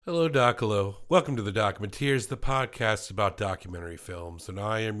Hello, Docolo. Welcome to the Documenteers, the podcast about documentary films, and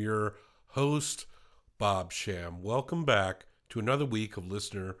I am your host, Bob Sham. Welcome back to another week of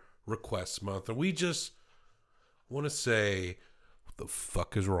Listener Request Month, and we just want to say, what the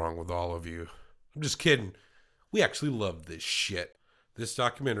fuck is wrong with all of you? I'm just kidding. We actually love this shit. This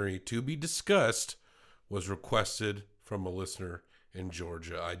documentary, to be discussed, was requested from a listener in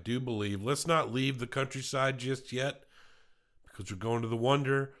Georgia. I do believe, let's not leave the countryside just yet, because we're going to the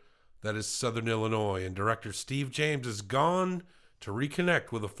wonder that is Southern Illinois, and director Steve James is gone to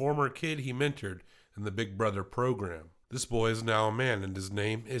reconnect with a former kid he mentored in the Big Brother program. This boy is now a man, and his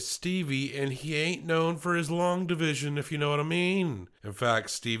name is Stevie, and he ain't known for his long division, if you know what I mean. In fact,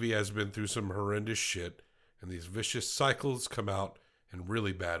 Stevie has been through some horrendous shit, and these vicious cycles come out in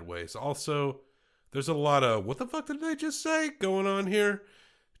really bad ways. Also, there's a lot of, what the fuck did I just say, going on here?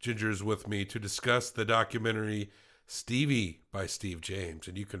 Ginger's with me to discuss the documentary Stevie by Steve James,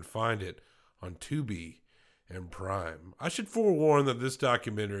 and you can find it on Tubi and Prime. I should forewarn that this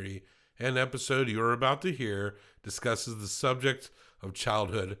documentary and episode you are about to hear discusses the subject of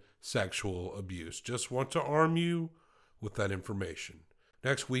childhood sexual abuse. Just want to arm you with that information.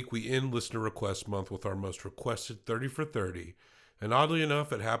 Next week, we end Listener Request Month with our most requested 30 for 30, and oddly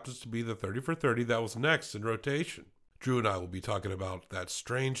enough, it happens to be the 30 for 30 that was next in rotation. Drew and I will be talking about that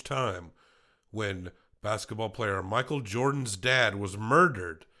strange time when basketball player Michael Jordan's dad was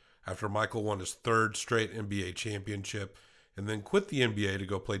murdered after Michael won his third straight NBA championship and then quit the NBA to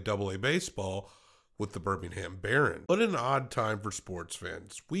go play Double-A baseball with the Birmingham Barons. What an odd time for sports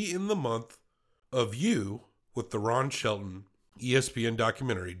fans. We end the month of You with the Ron Shelton ESPN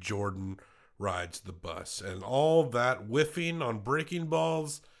documentary, Jordan Rides the Bus. And all that whiffing on breaking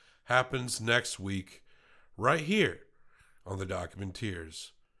balls happens next week right here on the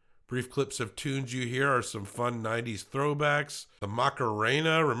Documenteers. Brief clips of tunes you hear are some fun 90s throwbacks. The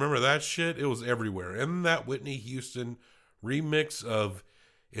Macarena, remember that shit? It was everywhere. And that Whitney Houston remix of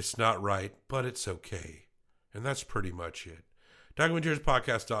It's Not Right, But It's Okay. And that's pretty much it.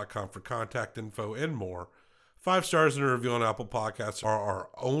 DocumenteersPodcast.com for contact info and more. 5 stars and a review on Apple Podcasts are our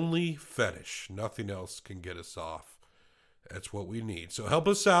only fetish. Nothing else can get us off. That's what we need. So help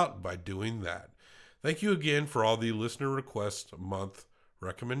us out by doing that. Thank you again for all the Listener Request Month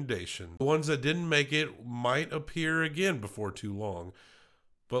recommendation. The ones that didn't make it might appear again before too long.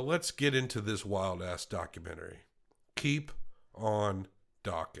 But let's get into this wild-ass documentary. Keep on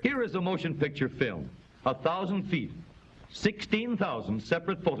docking. Here is a motion picture film. 1,000 feet. 16,000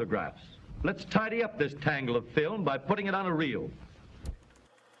 separate photographs. Let's tidy up this tangle of film by putting it on a reel.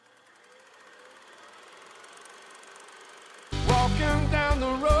 Walking down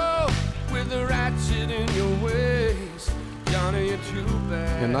the road with a ratchet in your waist.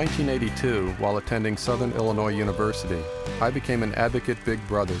 In 1982, while attending Southern Illinois University, I became an advocate big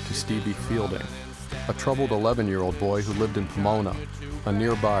brother to Stevie Fielding, a troubled 11-year-old boy who lived in Pomona, a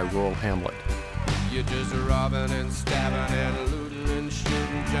nearby rural hamlet. You're just robbing and stabbing and looting and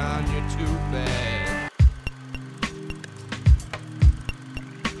shooting, John, you're too bad.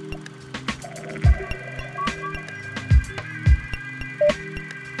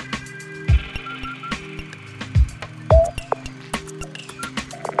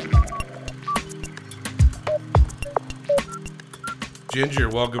 Ginger,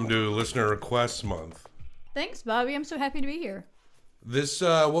 welcome to Listener Request Month. Thanks, Bobby. I'm so happy to be here. This,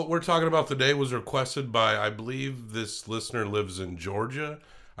 what we're talking about today was requested by, I believe this listener lives in Georgia.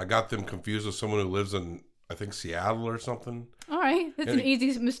 I got them confused with someone who lives in, I think, Seattle or something. All right. That's an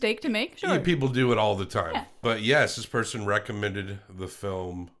easy mistake to make. Sure. Yeah, people do it all the time. Yeah. But yes, this person recommended the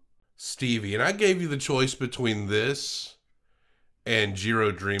film Stevie. And I gave you the choice between this and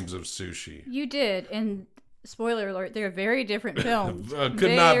Jiro Dreams of Sushi. You did. And spoiler alert, they're very different films.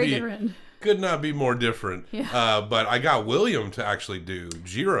 Could not be more different. Yeah. But I got William to actually do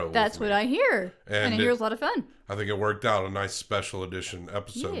Jiro. That's what I hear. And I hear it was a lot of fun. I think it worked out. A nice special edition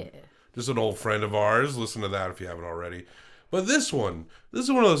episode. Yeah. Just an old friend of ours. Listen to that if you haven't already. But this is one of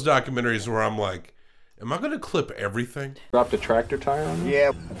those documentaries where I'm like, am I going to clip everything? Dropped a tractor tire on you?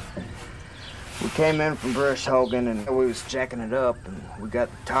 Yeah. We came in from brush hogging and we was jacking it up and we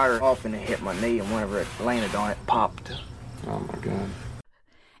got the tire off and it hit my knee and whenever it landed on it, popped. Oh my God.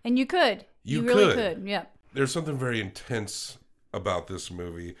 And you could. You really could. Yeah. There's something very intense about this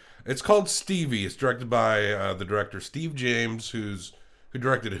movie. It's called Stevie. It's directed by the director Steve James, who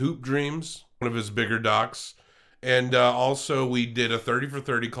directed Hoop Dreams, one of his bigger docs. And also we did a 30 for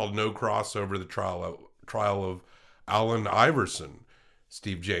 30 called No Crossover, the trial of Allen Iverson.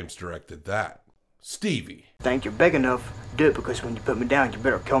 Steve James directed that. Stevie. Think you're big enough, do it, because when you put me down, you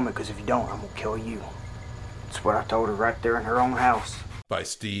better kill me, because if you don't, I'm going to kill you. That's what I told her right there in her own house. by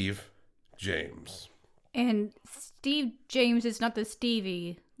Steve James. And Steve James is not the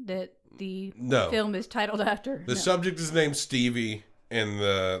Stevie that the film is titled after. The subject is named Stevie, and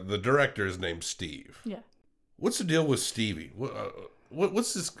the director is named Steve. Yeah. What's the deal with Stevie?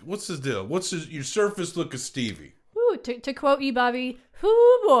 What's his deal? What's your surface look of Stevie? Ooh, to quote you, Bobby,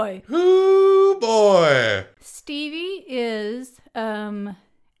 hoo boy. Hoo boy. Stevie is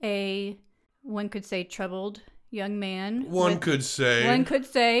a, one could say, troubled young man. One could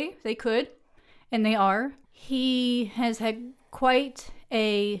say. They could, and they are. He has had quite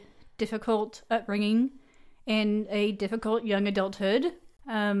a difficult upbringing and a difficult young adulthood.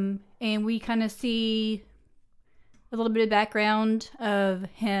 And we kind of see a little bit of background of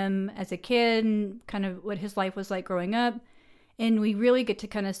him as a kid and kind of what his life was like growing up. And we really get to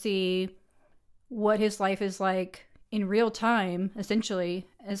kind of see what his life is like in real time, essentially,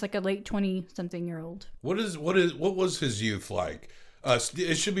 as like a late 20-something-year-old. What was his youth like?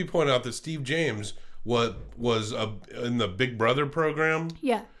 It should be pointed out that Steve James was in the Big Brother program.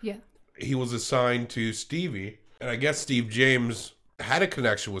 Yeah. He was assigned to Stevie, and I guess Steve James had a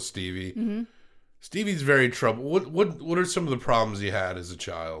connection with Stevie. Mm-hmm. Stevie's very troubled. What are some of the problems he had as a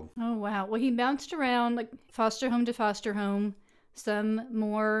child? Oh, wow. Well, he bounced around like foster home to foster home, some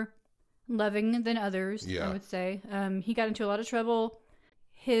more loving than others, I would say. He got into a lot of trouble.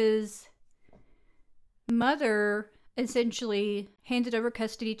 His mother essentially handed over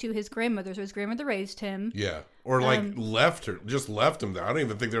custody to his grandmother, so his grandmother raised him. Yeah. Or left him there. I don't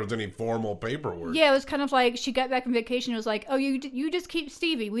even think there was any formal paperwork. Yeah, it was kind of like she got back from vacation. It was like, oh, you just keep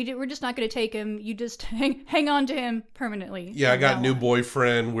Stevie. We're just not going to take him. You just hang on to him permanently. Yeah, I got a new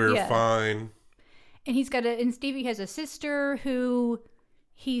boyfriend. We're fine. And Stevie has a sister who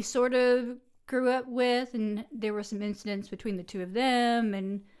he sort of grew up with, and there were some incidents between the two of them,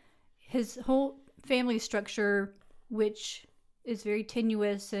 and his whole family structure, which is very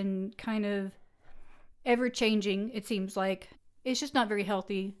tenuous and kind of ever-changing, it seems like. It's just not very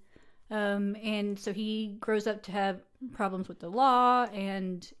healthy. And so he grows up to have problems with the law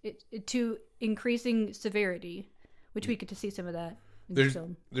and to increasing severity, which we get to see some of that in the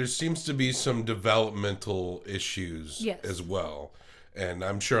film. There seems to be some developmental issues as well. And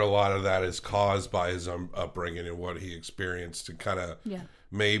I'm sure a lot of that is caused by his upbringing and what he experienced, and kind of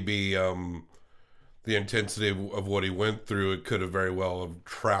maybe the intensity of what he went through. It could have very well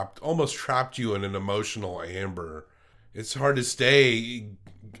have almost trapped you in an emotional amber. It's hard to stay.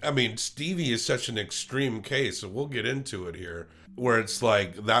 I mean, Stevie is such an extreme case, so we'll get into it here, where it's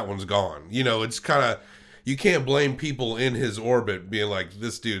like, that one's gone. You know, it's kind of, you can't blame people in his orbit being like,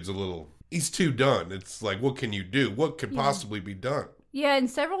 this dude's he's too done. It's like, what can you do? What could possibly be done? Yeah, and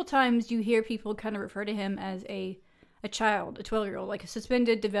several times you hear people kind of refer to him as a child, a 12-year-old, like a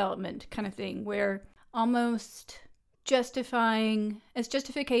suspended development kind of thing, where almost justification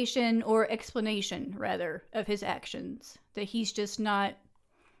or explanation, rather, of his actions, that he's just not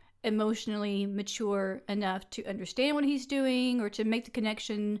emotionally mature enough to understand what he's doing or to make the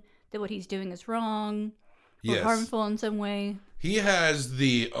connection that what he's doing is wrong or harmful in some way. He has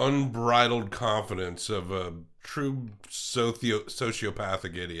the unbridled confidence of a true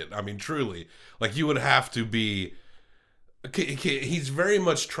sociopathic idiot. I mean, truly. Like, you would have to be... He's very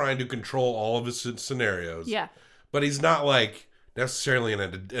much trying to control all of his scenarios. Yeah. But he's not, like, necessarily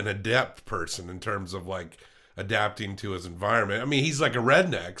an adept person in terms of, like, adapting to his environment. I mean, he's like a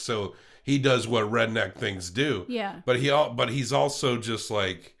redneck, so he does what redneck things do. Yeah. But he's also just,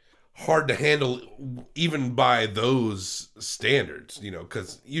 like, hard to handle even by those standards, you know,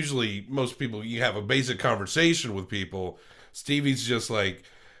 because usually most people, you have a basic conversation with people. Stevie's just like,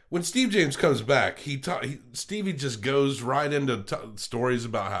 when Steve James comes back, Stevie just goes right into stories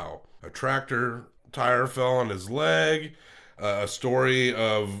about how a tractor tire fell on his leg, a story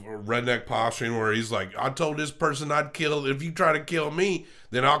of redneck posturing where he's like, I told this person if you try to kill me,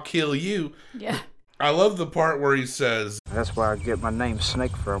 then I'll kill you. Yeah. I love the part where he says, that's where I get my name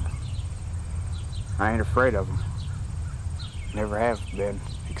Snake from. I ain't afraid of him. Never have been,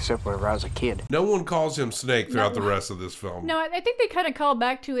 except whenever I was a kid. No one calls him Snake throughout the rest of this film. No, I think they kind of call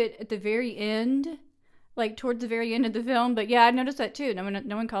back to it at the very end, like towards the very end of the film. But yeah, I noticed that too. No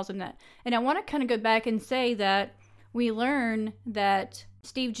one calls him that. And I want to kind of go back and say that we learn that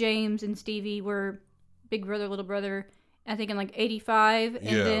Steve James and Stevie were big brother, little brother, I think in like 85. And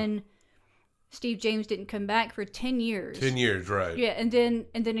then Steve James didn't come back for 10 years. 10 years, right. Yeah, and then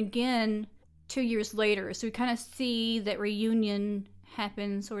again 2 years later. So we kind of see that reunion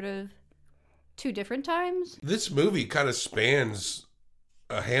happen sort of 2 different times. This movie kind of spans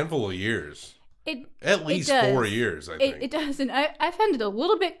a handful of years. At least 4 years, I think. It does, and I found it a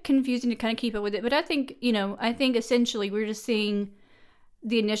little bit confusing to kind of keep up with it, but I think essentially we're just seeing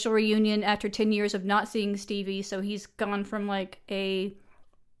the initial reunion after 10 years of not seeing Stevie. So he's gone from like a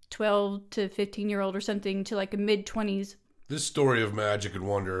 12 to 15-year-old or something to like a mid-20s. This story of magic and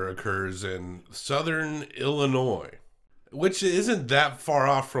wonder occurs in southern Illinois, which isn't that far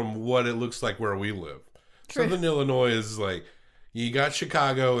off from what it looks like where we live. True. Southern Illinois is like, you got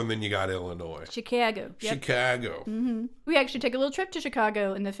Chicago and then you got Illinois. Chicago. Yep. Chicago. Mm-hmm. We actually take a little trip to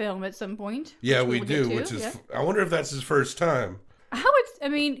Chicago in the film at some point. Yeah, we we'll do, get to. which is, Yep. I wonder if that's his first time.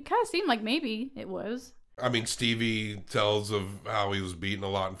 It kind of seemed like maybe it was. I mean, Stevie tells of how he was beaten a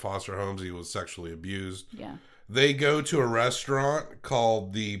lot in foster homes. He was sexually abused. Yeah. They go to a restaurant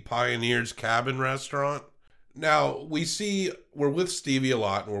called the Pioneers Cabin Restaurant. Now, we're with Stevie a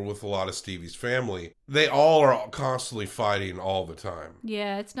lot, and we're with a lot of Stevie's family. They all are constantly fighting all the time.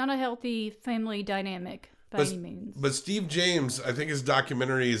 Yeah, it's not a healthy family dynamic by any means. But Steve James, I think his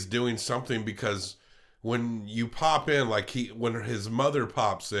documentary is doing something, because when you pop in, like when his mother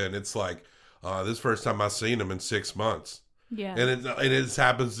pops in, it's like, this first time I've seen him in 6 months. Yeah. And it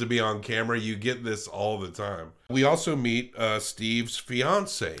happens to be on camera. You get this all the time. We also meet Steve's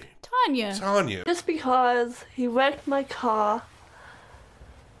fiance, Tanya. Just because he wrecked my car,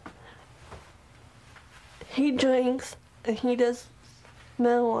 he drinks, and he does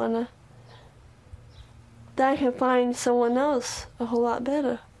marijuana, that I can find someone else a whole lot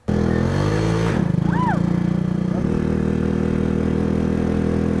better.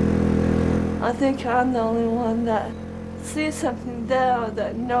 I think I'm the only one that sees something there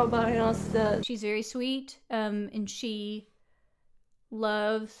that nobody else does. She's very sweet, and she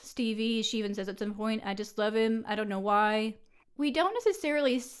loves Stevie. She even says at some point, I just love him. I don't know why. We don't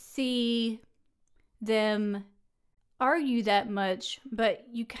necessarily see them argue that much, but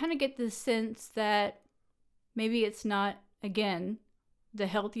you kind of get the sense that maybe it's not, again, the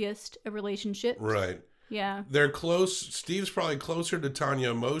healthiest of relationships. Right. Yeah. They're close. Steve's probably closer to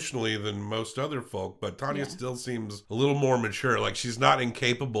Tanya emotionally than most other folk, but Tanya still seems a little more mature. Like, she's not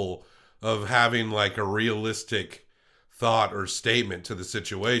incapable of having like a realistic thought or statement to the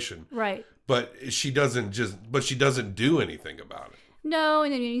situation. Right. But she doesn't do anything about it. No,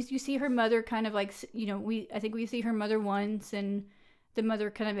 and then you see her mother kind of like, I think we see her mother once, and the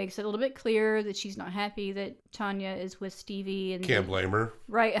mother kind of makes it a little bit clear that she's not happy that Tanya is with Stevie. And Can't blame her.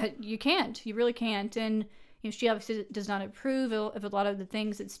 Right. You can't. You really can't. And she obviously does not approve of a lot of the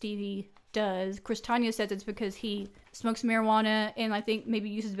things that Stevie does. Of course, Tanya says it's because he smokes marijuana and I think maybe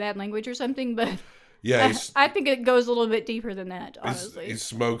uses bad language or something, but yeah, I think it goes a little bit deeper than that, honestly. He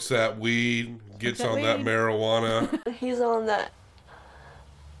smokes that weed, gets on that marijuana. He's on that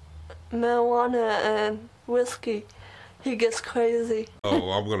marijuana and whiskey. He gets crazy.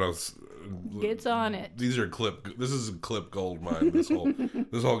 Oh, I'm gonna gets on it. This is a clip gold mine. This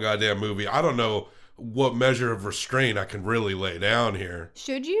whole goddamn movie. I don't know what measure of restraint I can really lay down here.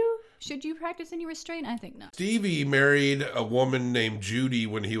 Should you practice any restraint? I think not. Stevie married a woman named Judy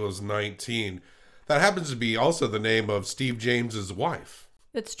when he was 19. That happens to be also the name of Steve James's wife.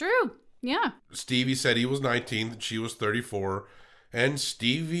 It's true. Yeah. Stevie said he was 19, that she was 34. And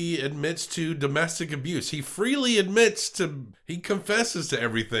Stevie admits to domestic abuse. He freely he confesses to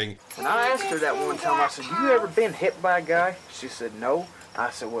everything. And I asked her that one time, I said, you ever been hit by a guy? She said, no.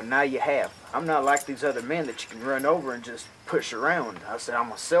 I said, well, now you have. I'm not like these other men that you can run over and just push around. I said, I'm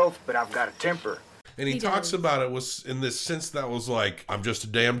myself, but I've got a temper. And he talks about it was in this sense that was like, I'm just a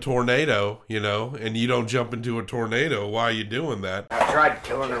damn tornado, and you don't jump into a tornado. Why are you doing that? I tried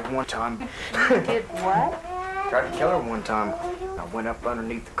killing her one time. Did what? Tried to kill her one time. I went up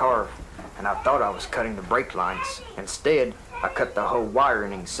underneath the car, and I thought I was cutting the brake lines. Instead, I cut the whole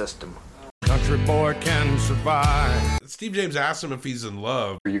wiring system. Country boy can survive. Steve James asked him if he's in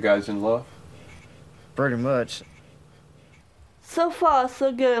love. Are you guys in love? Pretty much. So far,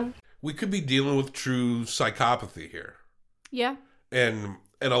 so good. We could be dealing with true psychopathy here. Yeah. And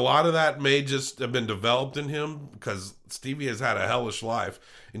a lot of that may just have been developed in him because Stevie has had a hellish life.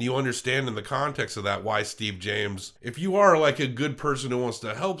 And you understand in the context of that why Steve James, if you are like a good person who wants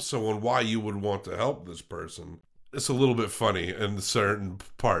to help someone, why you would want to help this person. It's a little bit funny in certain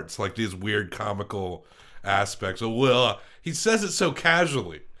parts, like these weird comical aspects. Well, he says it so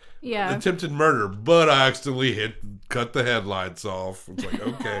casually. Yeah. Attempted murder, but I accidentally cut the headlights off. It's like,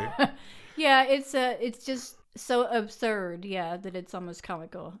 okay. Yeah, it's just so absurd, that it's almost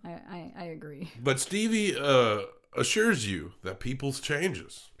comical. I agree. But Stevie assures you that people's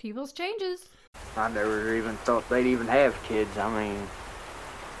changes. People's changes. I never even thought they'd even have kids. I mean,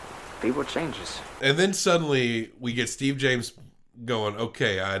 people changes. And then suddenly we get Steve James going,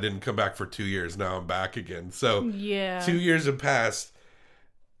 okay, I didn't come back for 2 years. Now I'm back again. So 2 years have passed.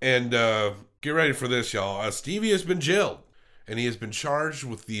 And get ready for this, y'all. Stevie has been jailed. and he has been charged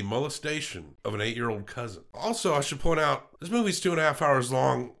with the molestation of an 8-year-old cousin. Also, I should point out, this movie's 2.5 hours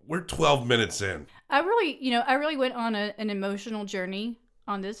long. We're 12 minutes in. I really went on an emotional journey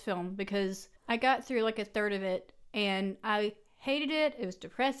on this film because I got through like a third of it and I hated it. It was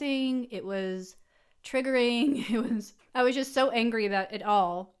depressing. It was triggering. I was just so angry about it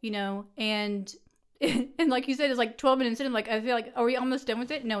all, and like you said, it's like 12 minutes in. I'm like, I feel like, are we almost done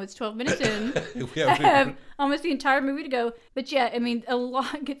with it? No, it's 12 minutes in. I have almost the entire movie to go. But yeah, I mean, a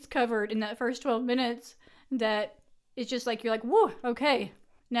lot gets covered in that first 12 minutes that it's just like, you're like, whoa, okay.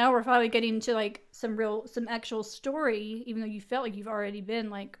 Now we're finally getting to like some actual story, even though you felt like you've already been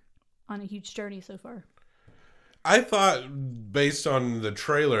like on a huge journey so far. I thought, based on the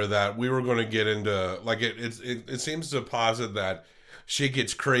trailer, that we were going to get into, like, it seems to posit that she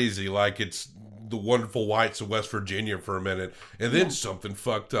gets crazy, like it's the Wonderful Whites of West Virginia for a minute, and then something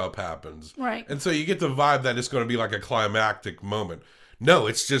fucked up happens. Right. And so you get the vibe that it's going to be like a climactic moment. No,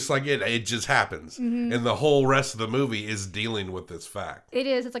 it's just like it just happens. Mm-hmm. And the whole rest of the movie is dealing with this fact. It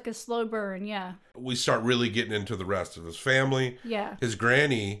is. It's like a slow burn, yeah. We start really getting into the rest of his family. Yeah. His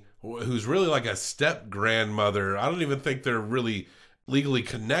granny, who's really like a step-grandmother. I don't even think they're really legally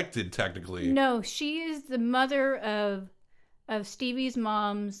connected, technically. No, she is the mother of Stevie's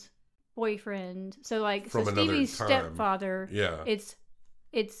mom's boyfriend. So like, From so another Stevie's time. stepfather. Yeah. It's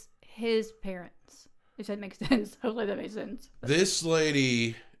his parents. If that makes sense. Hopefully that makes sense. This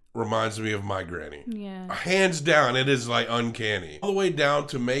lady reminds me of my granny. Yeah. Hands down, it is like uncanny. All the way down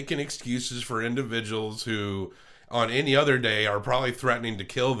to making excuses for individuals who, on any other day, are probably threatening to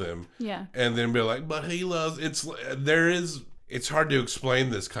kill them. Yeah. And then be like, but he loves, it's hard to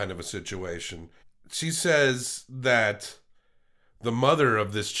explain this kind of a situation. She says that the mother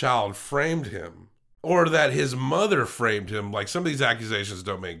of this child framed him, or that his mother framed him. Like, some of these accusations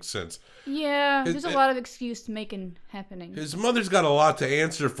don't make sense. Yeah, there's a lot of excuse making happening. His mother's got a lot to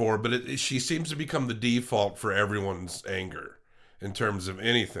answer for, but she seems to become the default for everyone's anger in terms of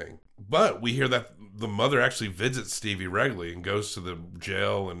anything. But we hear that the mother actually visits Stevie regularly and goes to the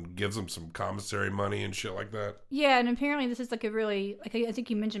jail and gives him some commissary money and shit like that. Yeah, and apparently this is like a really, like I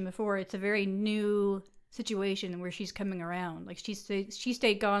think you mentioned before, it's a very new situation where she's coming around. Like she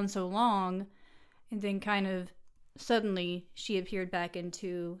stayed gone so long, and then kind of suddenly she appeared back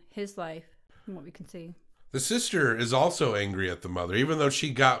into his life, from what we can see. The sister is also angry at the mother, even though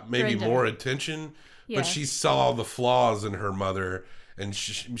she got maybe Brenda. more attention, Yeah. but she saw the flaws in her mother, and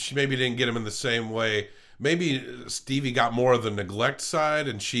she maybe didn't get him in the same way. Maybe Stevie got more of the neglect side,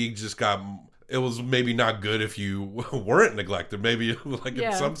 and she just got, it was maybe not good if you weren't neglected. Maybe like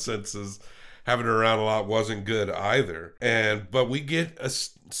in some senses, having her around a lot wasn't good either. But we get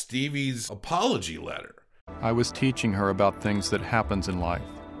Stevie's apology letter. I was teaching her about things that happens in life.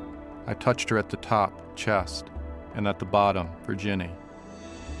 I touched her at the top, chest, and at the bottom, for Ginny.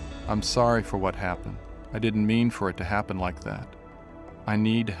 I'm sorry for what happened. I didn't mean for it to happen like that. I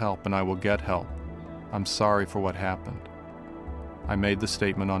need help and I will get help. I'm sorry for what happened. I made the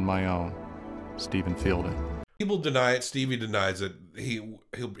statement on my own. Stephen Fielding. People deny it. Stevie denies it. He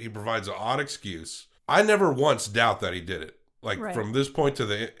provides an odd excuse. I never once doubt that he did it. Like, right. From this point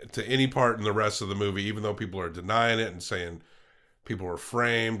to any part in the rest of the movie, even though people are denying it and saying people were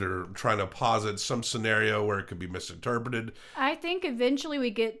framed or trying to posit some scenario where it could be misinterpreted. I think eventually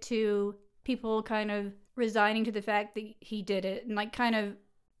we get to people kind of resigning to the fact that he did it and like kind of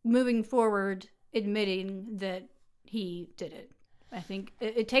moving forward, admitting that he did it. I think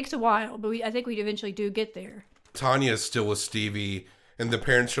it takes a while, but I think we eventually do get there. Tanya is still with Stevie, and the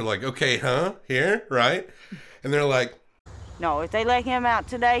parents are like, okay, huh? Here, right? And they're like, no, if they let him out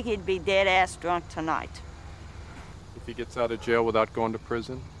today, he'd be dead-ass drunk tonight. If he gets out of jail without going to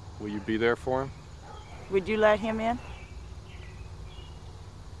prison, will you be there for him? Would you let him in?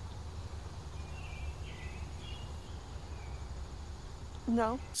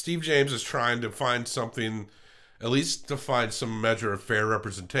 No. Steve James is trying to find something, at least to find some measure of fair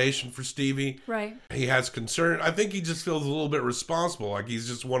representation for Stevie. Right. He has concern. I think he just feels a little bit responsible. Like he's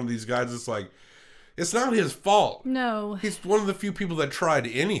just one of these guys that's like, it's not his fault. No. He's one of the few people that tried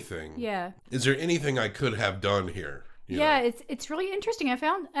anything. Yeah. Is there anything I could have done here? You know? It's really interesting.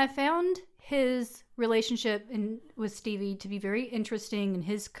 I found his relationship with Stevie to be very interesting, and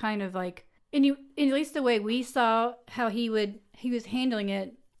his kind of like, at least the way we saw how he was handling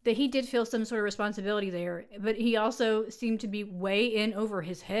it, that he did feel some sort of responsibility there, but he also seemed to be way in over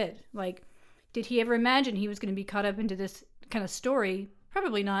his head. Like, did he ever imagine he was going to be caught up into this kind of story?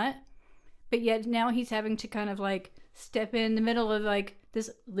 Probably not. But yet now he's having to kind of like step in the middle of like this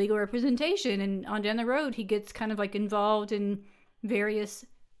legal representation, and on down the road he gets kind of like involved in various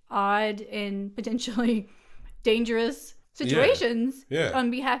odd and potentially dangerous situations Yeah. on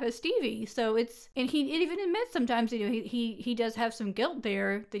behalf of Stevie. So and he even admits sometimes, he does have some guilt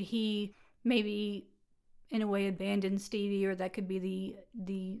there that he maybe in a way abandoned Stevie, or that could be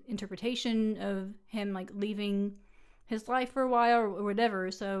the interpretation of him like leaving his life for a while or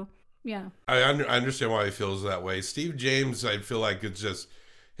whatever. So yeah, I understand why he feels that way. Steve James, I feel like it's just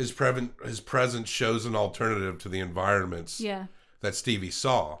his presence shows an alternative to the environments that Stevie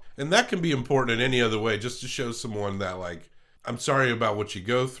saw. And that can be important in any other way, just to show someone that, like, I'm sorry about what you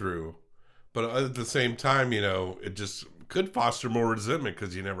go through, but at the same time, it just could foster more resentment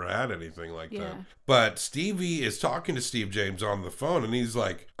because you never had anything like that. But Stevie is talking to Steve James on the phone, and he's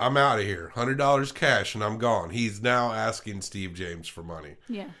like, I'm out of here, $100 cash, and I'm gone. He's now asking Steve James for money.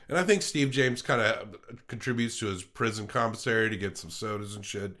 Yeah. And I think Steve James kind of contributes to his prison commissary to get some sodas and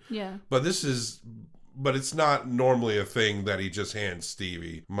shit. Yeah. But it's not normally a thing that he just hands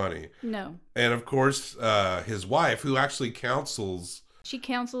Stevie money. No. And of course, his wife, who actually counsels. She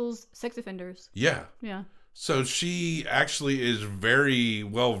counsels sex offenders. Yeah. Yeah. So she actually is very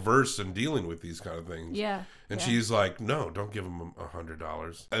well versed in dealing with these kind of things. Yeah. And she's like, no, don't give him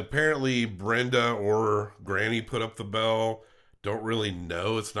 $100. Apparently, Brenda or Granny put up the bell. Don't really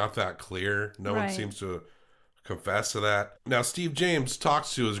know. It's not that clear. No one seems to confess to that. Now, Steve James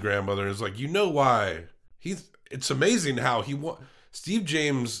talks to his grandmother and is like, why? It's amazing how Steve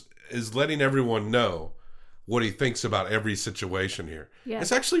James is letting everyone know what he thinks about every situation here. Yeah.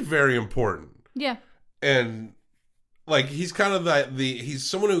 It's actually very important. Yeah. And like he's kind of he's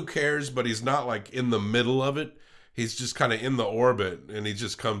someone who cares, but he's not like in the middle of it. He's just kind of in the orbit, and he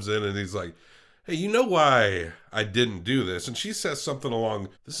just comes in and he's like, hey, you know why I didn't do this? And she says something along,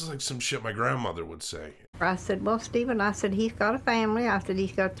 this is like some shit my grandmother would say. I said, well, Stephen, I said, he's got a family. I said,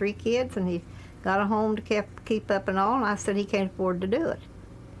 he's got 3 kids, and he's got a home to keep up and all. And I said, he can't afford to do it.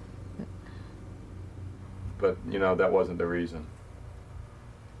 But, that wasn't the reason.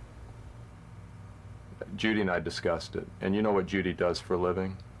 Judy and I discussed it. And you know what Judy does for a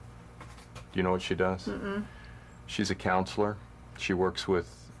living? Do you know what she does? Mm-mm. She's a counselor. She works with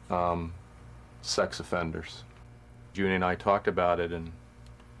sex offenders. Judy and I talked about it, and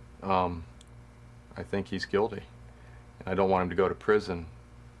I think he's guilty. I don't want him to go to prison,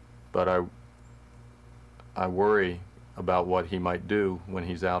 but I worry about what he might do when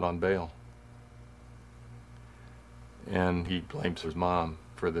he's out on bail. And he blames his mom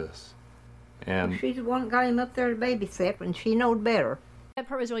for this. And she's the one that got him up there to babysit, and she knowed better. That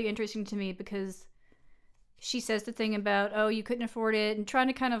part was really interesting to me because she says the thing about, oh, you couldn't afford it, and trying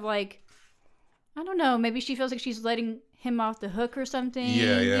to kind of like, I don't know, maybe she feels like she's letting him off the hook or something.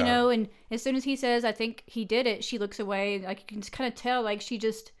 Yeah. And as soon as he says, I think he did it, she looks away. Like, you can just kind of tell, like,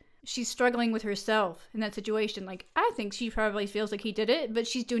 she's struggling with herself in that situation. Like, I think she probably feels like he did it, but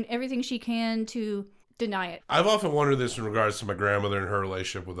she's doing everything she can to deny it. I've often wondered this in regards to my grandmother and her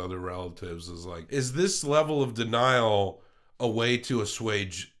relationship with other relatives, is this level of denial a way to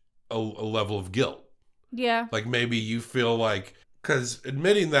assuage a level of guilt? Yeah. Like maybe you feel like, because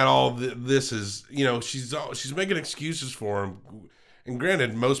admitting that all this is, she's making excuses for him. And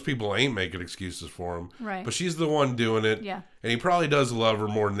granted, most people ain't making excuses for him. Right. But she's the one doing it. Yeah. And he probably does love her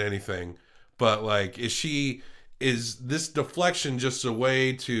more than anything. But like, is this deflection just a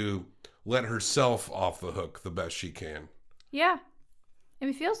way to let herself off the hook the best she can? Yeah.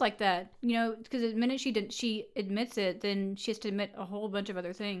 It feels like that, because the minute she admits it, then she has to admit a whole bunch of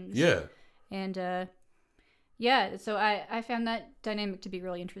other things. Yeah. And, so I found that dynamic to be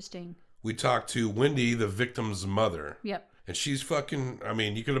really interesting. We talked to Wendy, the victim's mother. Yep. And she's you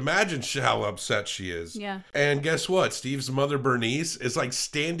can imagine how upset she is. Yeah. And guess what? Steve's mother, Bernice, is like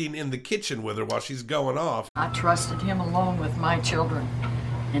standing in the kitchen with her while she's going off. I trusted him alone with my children,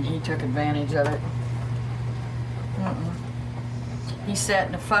 and he took advantage of it. He sat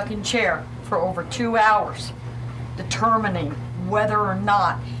in a fucking chair for over 2 hours, determining whether or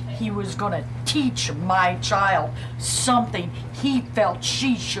not he was going to teach my child something he felt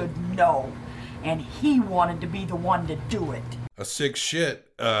she should know. And he wanted to be the one to do it. A sick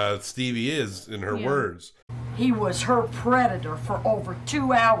shit, Stevie is, in her words. He was her predator for over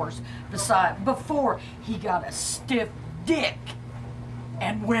 2 hours before he got a stiff dick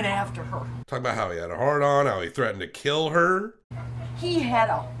and went after her. Talk about how he had a hard-on, how he threatened to kill her. He had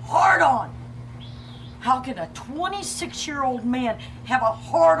a hard-on. How can a 26-year-old man have a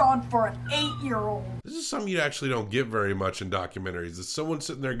hard-on for an 8-year-old? This is something you actually don't get very much in documentaries. It's someone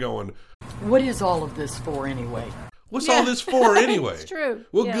sitting there going, what is all of this for anyway? What's all this for anyway? It's true.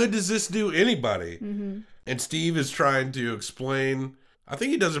 What good does this do anybody? Mm-hmm. And Steve is trying to explain. I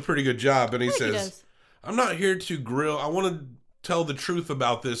think he does a pretty good job. And he says, I'm not here to grill. I want to tell the truth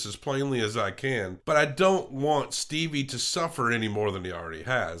about this as plainly as I can, but I don't want Stevie to suffer any more than he already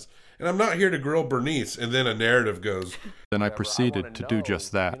has. And I'm not here to grill Bernice. And then a narrative goes. Then I proceeded to do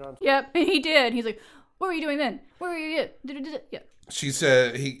just that. Yep, and he did. He's like, what were you doing then? Where were you? Yeah. She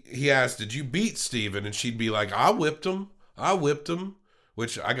said, he asked, did you beat Steven? And she'd be like, I whipped him.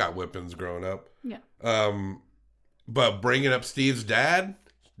 Which I got whippings growing up. Yeah. But bringing up Steve's dad,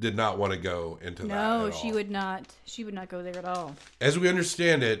 did not want to go into that. No, she would not. She would not go there at all. As we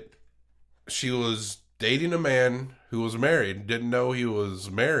understand it, she was dating a man who was married, didn't know he was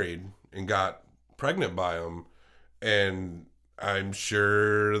married, and got pregnant by him. And I'm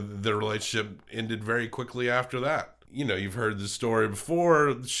sure the relationship ended very quickly after that. You know, you've heard the story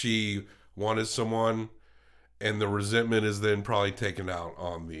before. She wanted someone, and the resentment is then probably taken out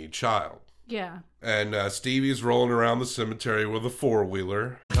on the child. Yeah. And Stevie's rolling around the cemetery with a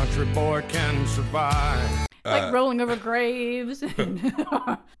four-wheeler. Country boy can survive. Like rolling over graves.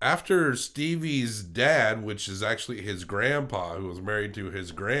 After Stevie's dad, which is actually his grandpa, who was married to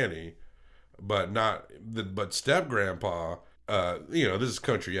his granny, but step-grandpa, this is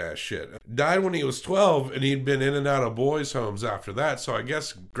country-ass shit, died when he was 12, and he'd been in and out of boys' homes after that, so I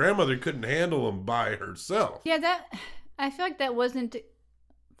guess grandmother couldn't handle him by herself. Yeah, I feel like that wasn't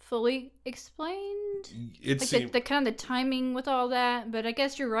fully explained. The kind of the timing with all that, but I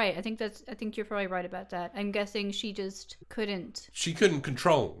guess you're right. I think you're probably right about that. I'm guessing she just couldn't. She couldn't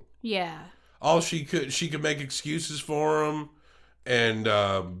control him. Yeah. All she could make excuses for him and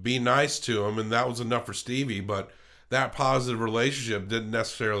be nice to him, and that was enough for Stevie. But that positive relationship didn't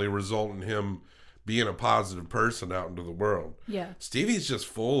necessarily result in him being a positive person out into the world. Yeah. Stevie's just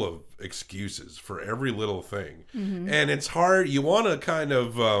full of excuses for every little thing. Mm-hmm. And it's hard. You want to kind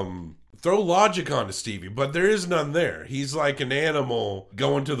of throw logic onto Stevie, but there is none there. He's like an animal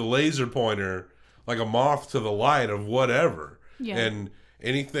going to the laser pointer, like a moth to the light of whatever. Yeah. And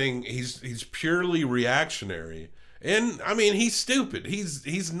anything, he's purely reactionary. And, I mean, he's stupid.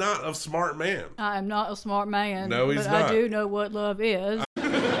 He's not a smart man. I'm not a smart man. No, he's but not. I do know what love is.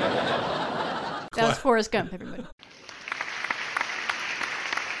 That was Forrest Gump, everybody.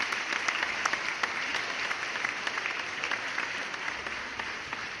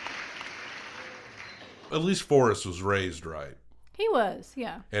 At least Forrest was raised right. He was,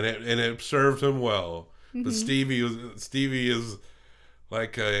 yeah. And it served him well. Mm-hmm. But Stevie is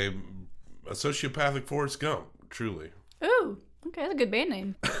like a sociopathic Forrest Gump, truly. Ooh, okay, that's a good band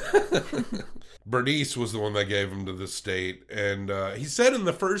name. Bernice was the one that gave him to the state, and he said in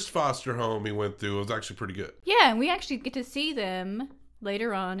the first foster home he went through, it was actually pretty good. Yeah, and we actually get to see them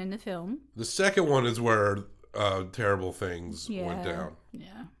later on in the film. The second one is where terrible things went down.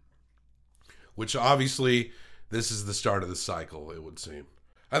 Yeah. Which obviously, this is the start of the cycle, it would seem.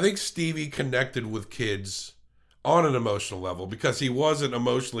 I think Stevie connected with kids on an emotional level because he wasn't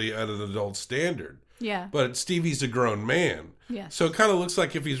emotionally at an adult standard. Yeah. But Stevie's a grown man. Yeah. So it kind of looks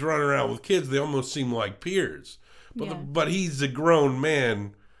like if he's running around with kids, they almost seem like peers. But he's a grown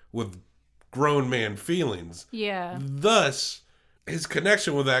man with grown man feelings. Yeah. Thus, his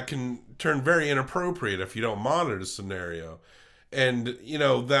connection with that can turn very inappropriate if you don't monitor the scenario. And,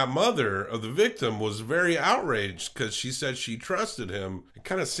 that mother of the victim was very outraged because she said she trusted him. It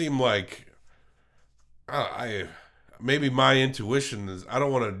kind of seemed like, maybe my intuition is, I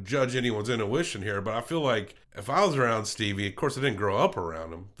don't want to judge anyone's intuition here, but I feel like if I was around Stevie, of course I didn't grow up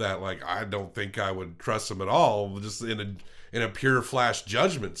around him, that I don't think I would trust him at all, just in a pure flash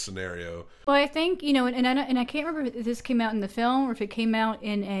judgment scenario. Well, I think, and I can't remember if this came out in the film or if it came out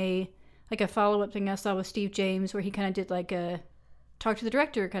in a follow-up thing I saw with Steve James where he kind of did like a talk to the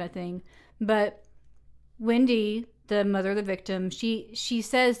director kind of thing. But Wendy, the mother of the victim, she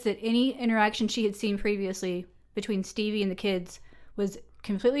says that any interaction she had seen previously between Stevie and the kids was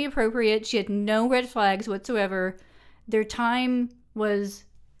completely appropriate. She had no red flags whatsoever. Their time was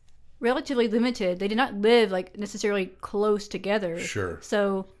relatively limited. They did not live necessarily close together. Sure.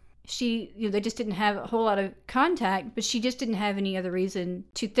 So they just didn't have a whole lot of contact, but she just didn't have any other reason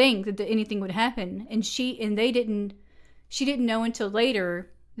to think that anything would happen. And she didn't know until later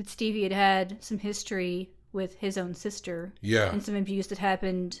that Stevie had some history with his own sister. Yeah. And some abuse that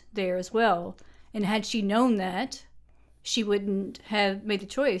happened there as well. And had she known that, she wouldn't have made the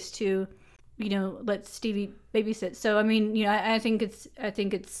choice to, let Stevie babysit. So I mean, I think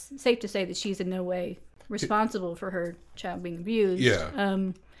it's safe to say that she's in no way responsible for her child being abused. Yeah.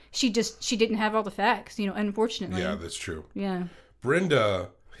 She didn't have all the facts, unfortunately. Yeah, that's true. Yeah. Brenda,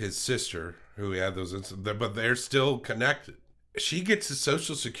 his sister, who had those incidents, but they're still connected. She gets a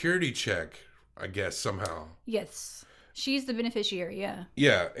Social Security check, I guess, somehow. Yes. She's the beneficiary, yeah.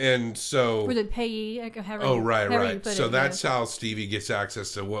 Yeah, and so... Or the payee, like however right. So it, that's how Stevie gets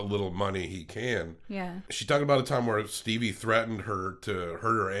access to what little money he can. Yeah. She talked about a time where Stevie threatened her to hurt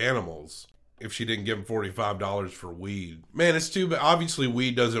her animals if she didn't give him $45 for weed. Man, it's too bad. Obviously,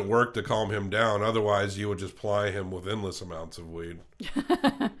 weed doesn't work to calm him down. Otherwise, you would just ply him with endless amounts of weed.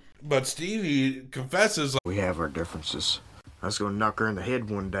 But Stevie confesses... We have our differences. I was going to knock her in the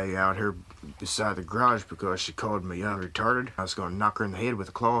head one day out here beside the garage because she called me retarded. I was going to knock her in the head with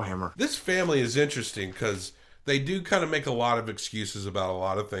a claw hammer. This family is interesting because they do kind of make a lot of excuses about a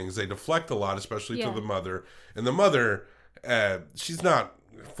lot of things. They deflect a lot, especially to the mother. And the mother, she's not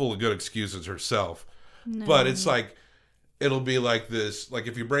full of good excuses herself. No. But it's like, it'll be like this. Like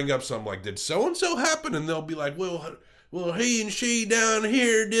if you bring up something like, did so-and-so happen? And they'll be like, well, he and she down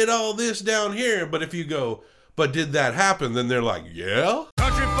here did all this down here. But if you go... But did that happen? Then they're like, yeah?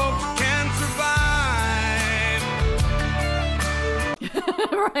 Country folks can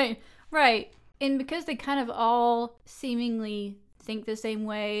survive. Right. And because they kind of all seemingly think the same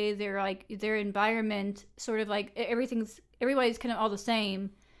way, they're like, their environment sort of like, everybody's kind of all the same,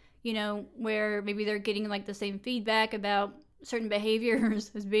 you know, where maybe they're getting like the same feedback about certain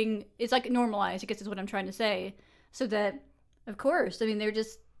behaviors as being, it's like normalized, I guess is what I'm trying to say. So that, of course, I mean,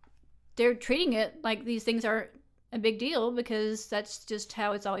 they're treating it like these things aren't a big deal because that's just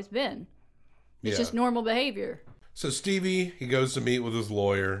how it's always been. It's just normal behavior. So Stevie, he goes to meet with his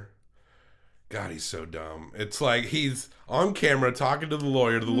lawyer. God, he's so dumb. It's like he's on camera talking to the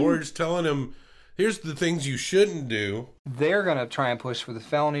lawyer. The lawyer's telling him, here's the things you shouldn't do. They're going to try and push for the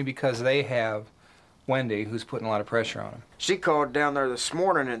felony because they have Wendy, who's putting a lot of pressure on him. She called down there this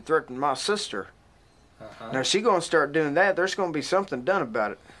morning and threatened my sister. Now, she's going to start doing that. There's going to be something done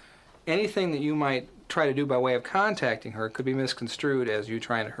about it. Anything that you might try to do by way of contacting her could be misconstrued as you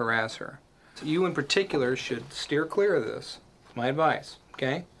trying to harass her. So you in particular should steer clear of this. It's my advice,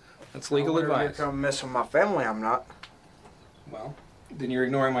 okay? That's legal advice. You're mess with my family, I'm not. Well, then you're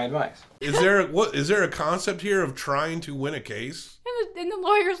ignoring my advice. Is there a concept here of trying to win a case? And the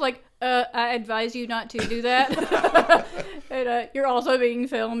lawyer's like, I advise you not to do that. And you're also being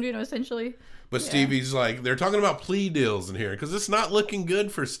filmed, you know, essentially. But Stevie's like, they're talking about plea deals in here because it's not looking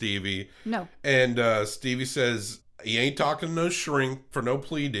good for Stevie. No. And Stevie says he ain't talking to no shrink for no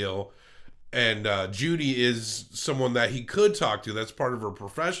plea deal. And Judy is someone that he could talk to. That's part of her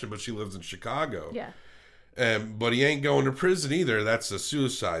profession, but she lives in Chicago. Yeah. But he ain't going to prison either. That's a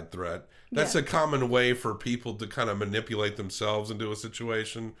suicide threat. That's a common way for people to kind of manipulate themselves into a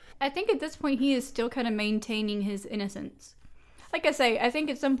situation. I think at this point he is still kind of maintaining his innocence. Like I say, I think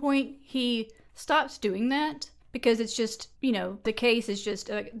at some point he stops doing that because it's just, you know, the case is just,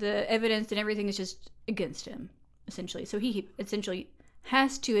 the evidence and everything is just against him, essentially. So he essentially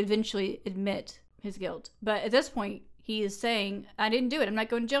has to eventually admit his guilt. But at this point, he is saying, I didn't do it. I'm not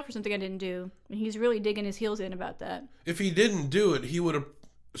going to jail for something I didn't do. And he's really digging his heels in about that. If he didn't do it, he would have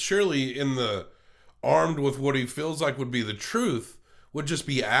surely, armed with what he feels like would be the truth, would just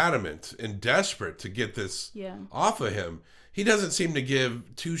be adamant and desperate to get this off of him. He doesn't seem to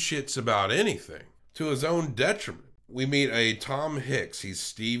give two shits about anything, to his own detriment. We meet a Tom Hicks. He's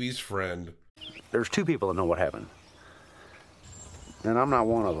Stevie's friend. There's two people that know what happened, and I'm not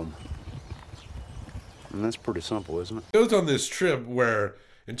one of them. And that's pretty simple, isn't it? He goes on this trip where,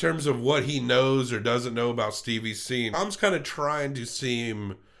 in terms of what he knows or doesn't know about Stevie's scene, Tom's kind of trying to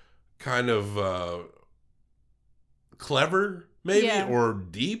seem kind of clever, maybe, or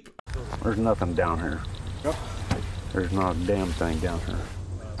deep. There's nothing down here. Yep. There's not a damn thing down here.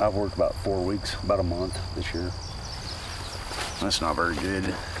 I've worked about 4 weeks, about a month this year. That's not very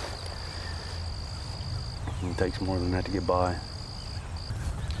good. It takes more than that to get by.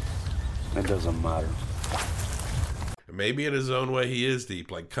 It doesn't matter. Maybe in his own way he is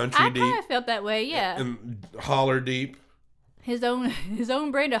deep, like country deep. I kind of felt that way, yeah. And holler deep. His own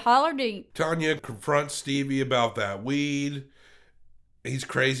brand of holler deep. Tanya confronts Stevie about that weed. He's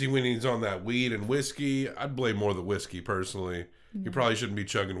crazy when he's on that weed and whiskey. I'd blame more the whiskey, personally. He probably shouldn't be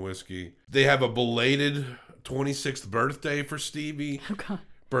chugging whiskey. They have a belated 26th birthday for Stevie. Oh, God.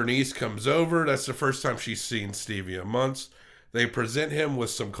 Bernice comes over. That's the first time she's seen Stevie in months. They present him with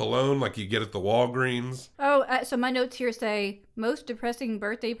some cologne like you get at the Walgreens. Oh, so my notes here say, most depressing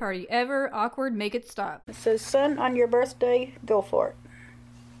birthday party ever, awkward, make it stop. It says, son, on your birthday, go for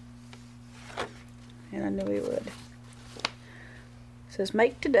it. And I knew he would. It says,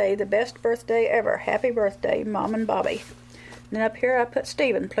 make today the best birthday ever. Happy birthday, Mom and Bobby. And then up here I put,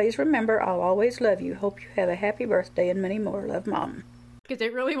 Stephen, please remember I'll always love you. Hope you have a happy birthday and many more. Love, Mom. Because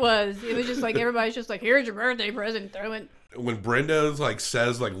it really was. It was just like, everybody's just like, here's your birthday present, throw it. when Brenda like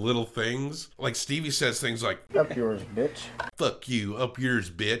says like little things, like Stevie says things like "Up yours, bitch." Fuck you, up yours,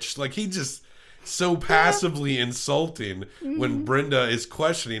 bitch. Like he just so passively insulting when Brenda is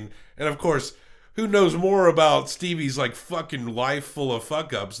questioning. And of course, who knows more about Stevie's like fucking life full of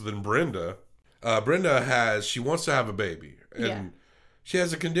fuck ups than Brenda? Brenda she wants to have a baby, and she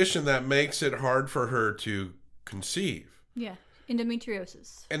has a condition that makes it hard for her to conceive. Yeah,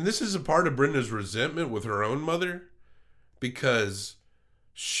 endometriosis. And this is a part of Brenda's resentment with her own mother, because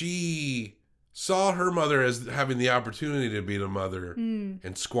she saw her mother as having the opportunity to be the mother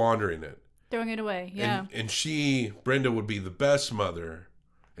and squandering it. Throwing it away, yeah. And Brenda would be the best mother,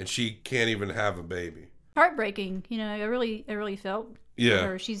 and she can't even have a baby. Heartbreaking, you know. I really felt for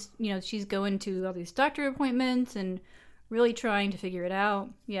her. She's going to all these doctor appointments and really trying to figure it out.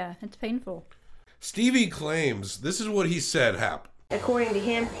 Yeah, it's painful. Stevie claims this is what he said happened. According to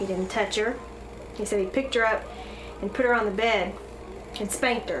him, he didn't touch her. He said he picked her up and put her on the bed and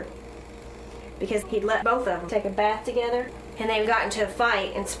spanked her because he'd let both of them take a bath together, and they got into a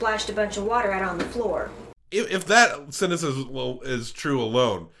fight and splashed a bunch of water out on the floor. If that sentence is true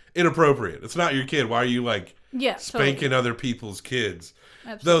alone, inappropriate. It's not your kid. Why are you spanking other people's kids?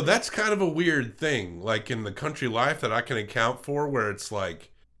 Absolutely. Though that's kind of a weird thing, like in the country life that I can account for, where it's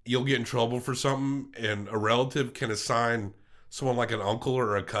like you'll get in trouble for something and a relative can assign someone like an uncle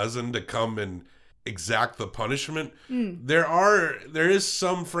or a cousin to come and exact the punishment. There is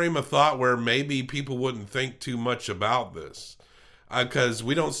some frame of thought where maybe people wouldn't think too much about this, because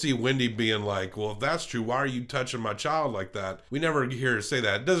we don't see Wendy being like, well, if that's true, why are you touching my child like that? We never hear her say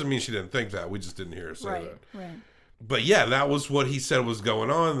that. It doesn't mean she didn't think that. We just didn't hear her say that. Right. But yeah, that was what he said was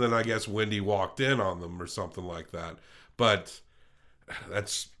going on. Then I guess Wendy walked in on them or something like that. But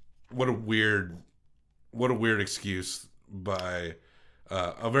that's what a weird excuse by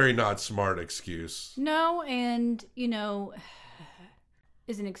a very not smart excuse. No, and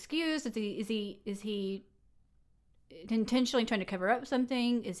is an excuse. Is he intentionally trying to cover up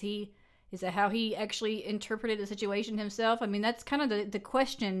something? Is that how he actually interpreted the situation himself? I mean, that's kind of the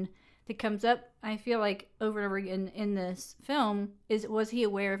question that comes up, I feel like, over and over again in this film, was he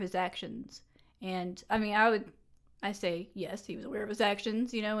aware of his actions? And I mean, I say yes, he was aware of his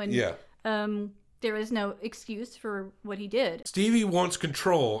actions, and there is no excuse for what he did. Stevie wants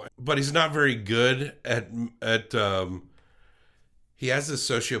control, but he's not very good at he has this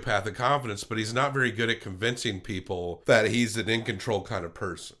sociopathic confidence, but he's not very good at convincing people that he's an in control kind of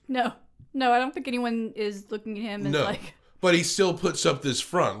person. No, I don't think anyone is looking at him as like... But he still puts up this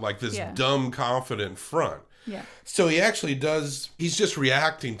front, like this dumb, confident front. Yeah. So he actually he's just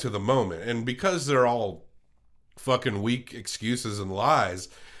reacting to the moment. And because they're all fucking weak excuses and lies,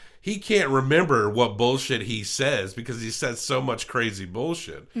 he can't remember what bullshit he says because he says so much crazy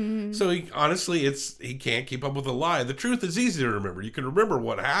bullshit. Mm-hmm. So he can't keep up with a lie. The truth is easy to remember. You can remember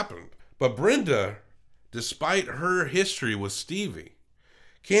what happened. But Brenda, despite her history with Stevie,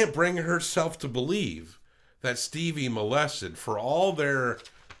 can't bring herself to believe that Stevie molested, for all their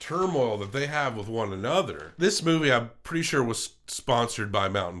turmoil that they have with one another. This movie, I'm pretty sure, was sponsored by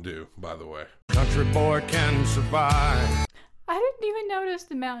Mountain Dew, by the way. Country boy can survive. I didn't even notice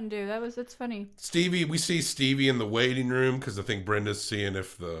the Mountain Dew. That's funny. We see Stevie in the waiting room because I think Brenda's seeing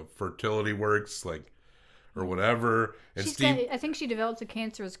if the fertility works, or whatever. And I think she develops a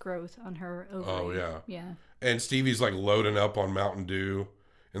cancerous growth on her ovary. Oh, yeah. Yeah. And Stevie's loading up on Mountain Dew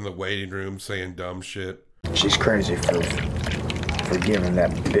in the waiting room saying dumb shit. She's crazy for giving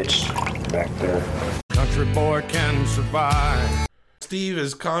that bitch back there. Country boy can survive. Steve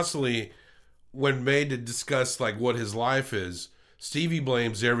is constantly, when made to discuss what his life is, Stevie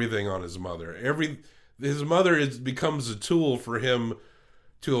blames everything on his mother. His mother becomes a tool for him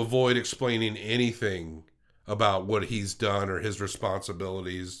to avoid explaining anything about what he's done or his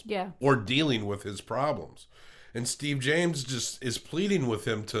responsibilities, or dealing with his problems. And Steve James just is pleading with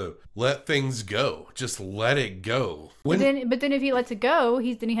him to let things go. Just let it go. But then if he lets it go,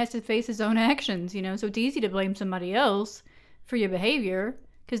 then he has to face his own actions, So it's easy to blame somebody else for your behavior,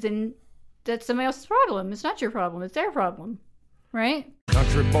 because then that's somebody else's problem. It's not your problem. It's their problem. Right?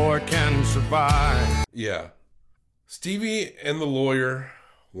 Country boy can survive. Yeah. Stevie and the lawyer,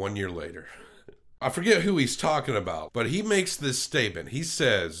 1 year later. I forget who he's talking about, but he makes this statement. He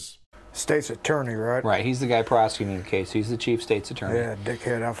says... State's attorney, right? Right, he's the guy prosecuting the case. He's the chief state's attorney. Yeah,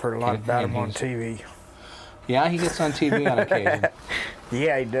 dickhead. I've heard a lot about him on TV. Yeah, he gets on TV on occasion.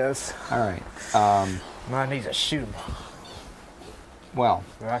 Yeah, he does. All right. Mine needs to shoot him. Well,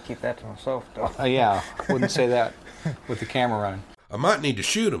 I keep that to myself, though. Yeah, wouldn't say that with the camera running. I might need to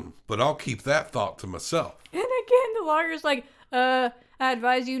shoot him, but I'll keep that thought to myself. And again, the lawyer's like, I I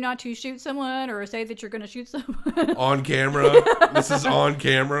advise you not to shoot someone or say that you're going to shoot someone. On camera? This is on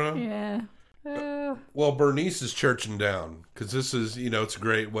camera? Yeah. Well, Bernice is churching down because this is, it's a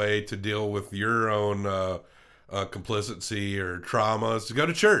great way to deal with your own complicity or trauma is to go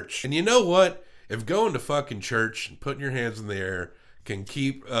to church. And you know what? If going to fucking church and putting your hands in the air can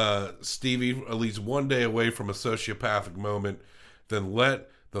keep Stevie at least one day away from a sociopathic moment, then let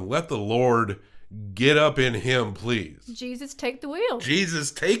the Lord get up in him, please. Jesus, take the wheel. Jesus,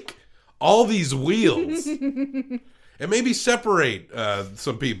 take all these wheels. And maybe separate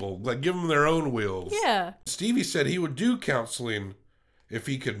some people, like give them their own wheels. Yeah. Stevie said he would do counseling if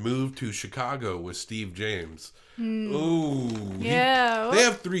he could move to Chicago with Steve James. Ooh. Yeah. They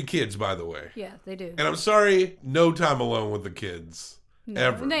have 3 kids, by the way. Yeah, they do. And I'm sorry, no time alone with the kids. No,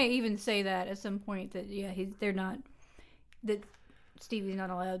 ever. And they even say that at some point that, that Stevie's not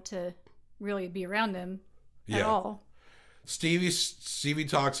allowed to really be around them at all. Stevie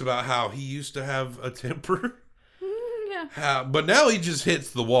talks about how he used to have a temper. Yeah. But now he just hits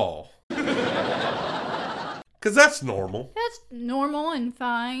the wall. Because that's normal. That's normal and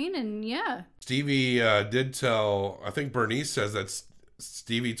fine, and yeah. Stevie did tell, I think Bernice says that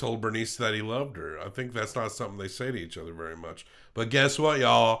Stevie told Bernice that he loved her. I think that's not something they say to each other very much. But guess what,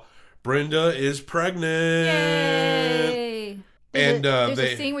 y'all? Brenda is pregnant. Yay! And there's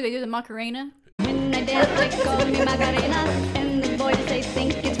a scene where they do the Macarena. When I dance, they call me Macarena, and the boys they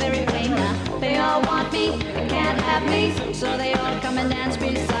think it's very plain. They all want me, can't have me, so they all come and dance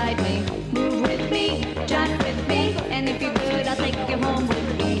beside me. Move with me, jive with me, and if you're good, I'll take you home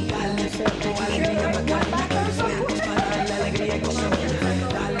with me.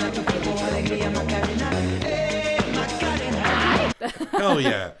 Hell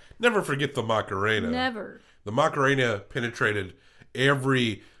yeah. Never forget the Macarena. Never. The Macarena penetrated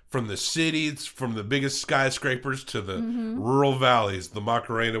from the cities, from the biggest skyscrapers to the rural valleys. The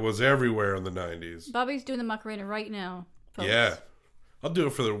Macarena was everywhere in the 90s. Bobby's doing the Macarena right now, folks. Yeah. I'll do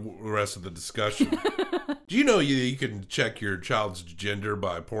it for the rest of the discussion. Do you know you can check your child's gender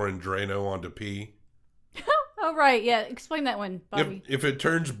by pouring Drano onto pee? Oh, right. Yeah. Explain that one, Bobby. If it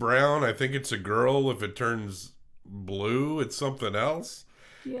turns brown, I think it's a girl. If it turns blue, it's something else.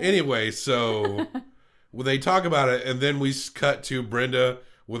 Yeah. Anyway, so they talk about it, and then we cut to Brenda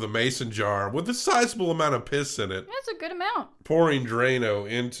with a mason jar with a sizable amount of piss in it. That's a good amount. Pouring Drano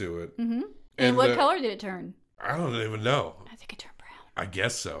into it. Mm-hmm. And what color did it turn? I don't even know. I think it turned brown. I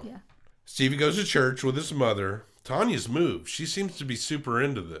guess so. Yeah. Stevie goes to church with his mother. Tanya's moved. She seems to be super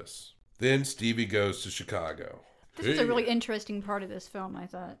into this. Then Stevie goes to Chicago. This is a really interesting part of this film, I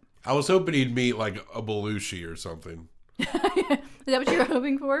thought. I was hoping he'd meet like a Belushi or something. Is that what you were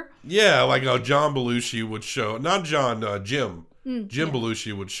hoping for? Yeah, like John Belushi would show. Not John, Jim. Jim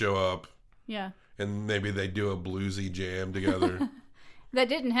Belushi would show up. Yeah. And maybe they'd do a bluesy jam together. That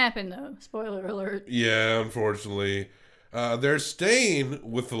didn't happen, though. Spoiler alert. Yeah, unfortunately. They're staying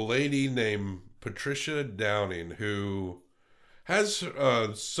with a lady named Patricia Downing, who has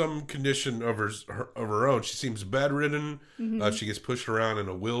some condition of her own. She seems bedridden. Mm-hmm. She gets pushed around in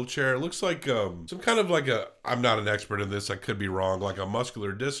a wheelchair. It looks like some kind of like I'm not an expert in this, I could be wrong, like a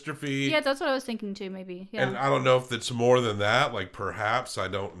muscular dystrophy. Yeah, that's what I was thinking too, maybe. Yeah. And I don't know if it's more than that, like perhaps, I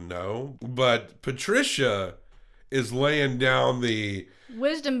don't know. But Patricia is laying down the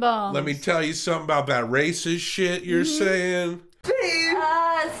wisdom bomb. Let me tell you something about that racist shit you're saying.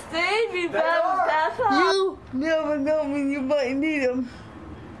 Stevie, you never know when you might need them.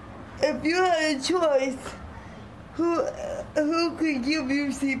 If you had a choice, who could give you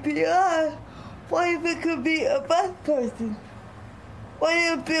CPR? What if it could be a black person? What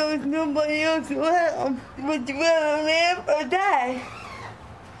if there was nobody else around? Would you rather live or die?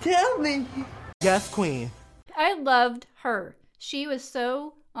 Tell me. Yes, Queen. I loved her. She was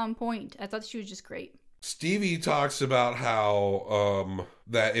so on point. I thought she was just great. Stevie talks about how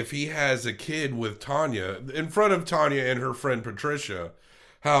that if he has a kid with Tanya, in front of Tanya and her friend Patricia,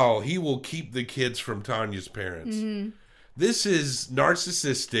 how he will keep the kids from Tanya's parents. Mm-hmm. This is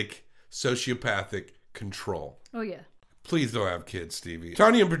narcissistic, sociopathic control. Oh, yeah. Please don't have kids, Stevie.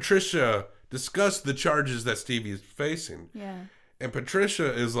 Tanya and Patricia discuss the charges that Stevie is facing. Yeah. And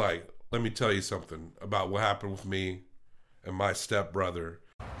Patricia is like, let me tell you something about what happened with me and my stepbrother.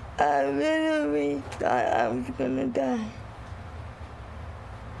 I literally thought I was gonna die.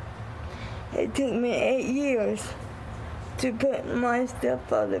 It took me 8 years to put my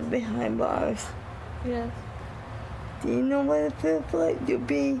stepfather behind bars. Yes. Do you know what it feels like to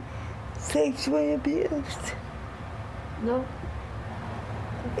be sexually abused? No.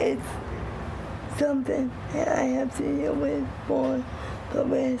 It's something that I have to deal with for the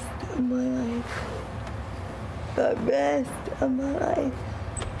rest of my life. the rest of my life.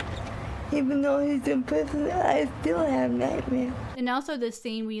 Even though he's in prison, I still have nightmares. And also this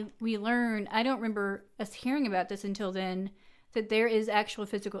scene, we learn, I don't remember us hearing about this until then, that there is actual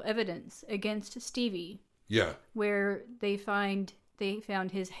physical evidence against Stevie. Yeah. Where they found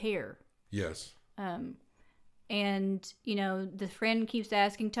his hair. Yes. And, you know, the friend keeps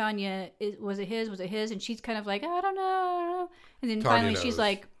asking Tanya, was it his? And she's kind of like, I don't know. And then finally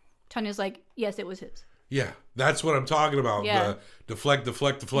Tanya's like, yes, it was his. Yeah, that's what I'm talking about. Yeah. The deflect.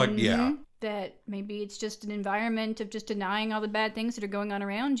 Mm-hmm. Yeah. That maybe it's just an environment of just denying all the bad things that are going on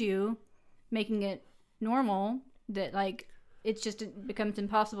around you, making it normal, that like it becomes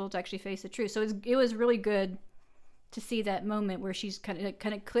impossible to actually face the truth. So it was really good to see that moment where she's kind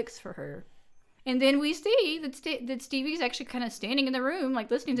of clicks for her. And then we see that Stevie's actually kind of standing in the room,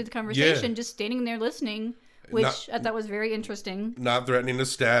 like listening to the conversation, just standing there listening, which I thought was very interesting. Not threatening to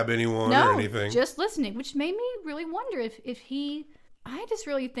stab anyone or anything. Just listening, which made me really wonder if he... I just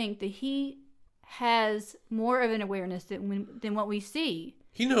really think that he has more of an awareness than what we see.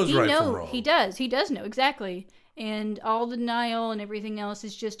 He knows right from wrong. He does know, exactly. And all the denial and everything else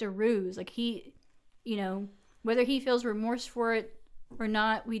is just a ruse. Like he, you know, whether he feels remorse for it or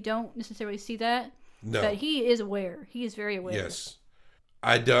not, we don't necessarily see that. No. But he is aware. He is very aware. Yes.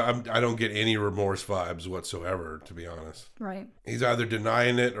 I don't get any remorse vibes whatsoever, to be honest. Right. He's either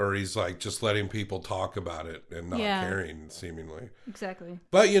denying it or he's like just letting people talk about it and not caring, seemingly. Exactly.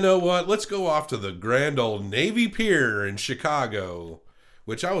 But you know what? Let's go off to the grand old Navy Pier in Chicago,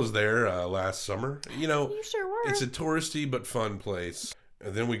 which I was there last summer. You know, you sure were. It's a touristy but fun place.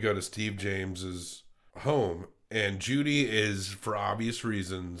 And then we go to Steve James's home, and Judy is, for obvious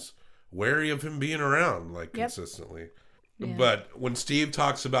reasons, wary of him being around consistently. Yeah. But when Steve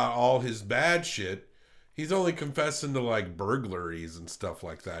talks about all his bad shit, he's only confessing to like burglaries and stuff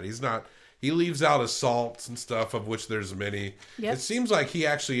like that. He leaves out assaults and stuff, of which there's many. Yep. It seems like he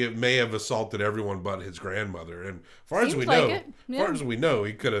actually may have assaulted everyone but his grandmother. And as far as we know,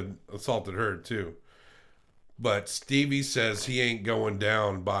 he could have assaulted her too. But Stevie says he ain't going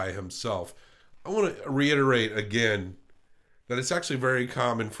down by himself. I want to reiterate again that it's actually very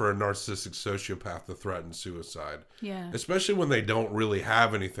common for a narcissistic sociopath to threaten suicide. Yeah. Especially when they don't really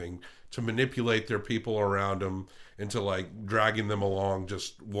have anything, to manipulate their people around them into like dragging them along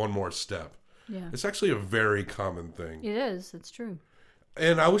just one more step. Yeah. It's actually a very common thing. It is. It's true.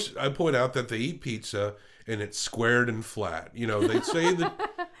 And I point out that they eat pizza and it's squared and flat. You know, they say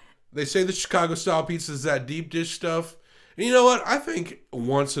the Chicago style pizza is that deep dish stuff. And you know what? I think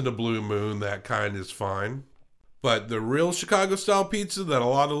once in a blue moon that kind is fine. But the real Chicago-style pizza that a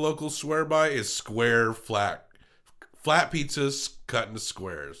lot of locals swear by is square, flat pizzas cut into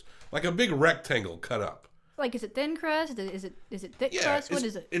squares, like a big rectangle cut up. Like, is it thin crust? Is it thick crust? What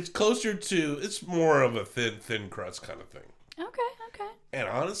is it? It's closer to. It's more of a thin crust kind of thing. Okay. And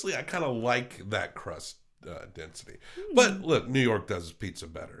honestly, I kind of like that crust density. But look, New York does pizza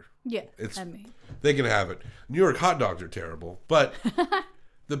better. Yeah, they can have it. New York hot dogs are terrible, but.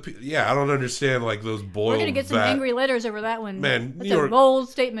 I don't understand like those boiled. We're gonna get some angry letters over that one. Man, that's a bold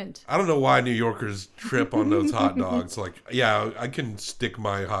statement. I don't know why New Yorkers trip on those hot dogs. Like, yeah, I can stick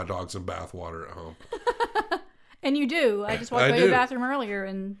my hot dogs in bathwater at home. And you do. I just walked by your bathroom earlier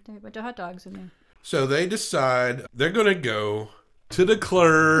and there were a bunch of hot dogs in there. So they decide they're gonna go to the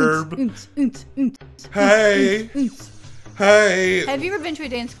club. Hey. Have you ever been to a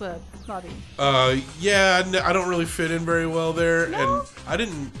dance club, Bobby? Yeah, I don't really fit in very well there. No? And I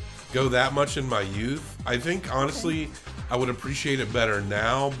didn't go that much in my youth. I think, honestly, I would appreciate it better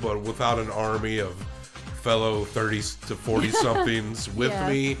now, but without an army of fellow 30 to 40-somethings with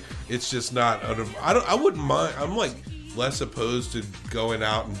me, it's just not... I wouldn't mind. I'm, like, less opposed to going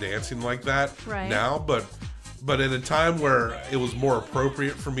out and dancing like that now, but at a time where it was more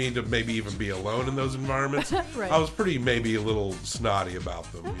appropriate for me to maybe even be alone in those environments, I was maybe a little snotty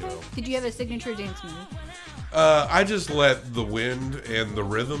about them, you know. Did you have a signature dance move? I just let the wind and the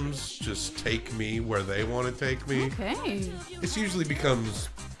rhythms just take me where they want to take me. Okay. It usually becomes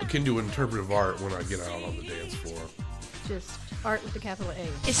akin to interpretive art when I get out on the dance floor. Just art with a capital A.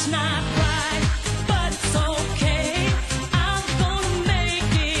 It's not right, but it's okay.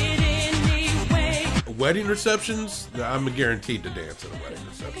 Wedding receptions, I'm guaranteed to dance at a wedding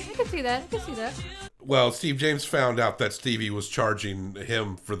reception. I can see that. Well, Steve James found out that Stevie was charging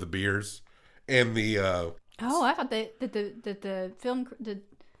him for the beers and the. I thought that the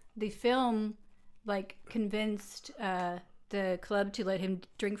film like convinced the club to let him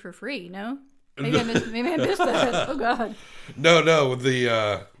drink for free. No, maybe I missed that. Oh God. No.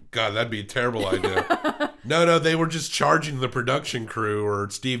 God, that'd be a terrible idea. No, they were just charging the production crew or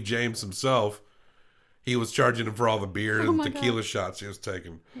Steve James himself. He was charging him for all the beer Oh and my tequila God. shots he was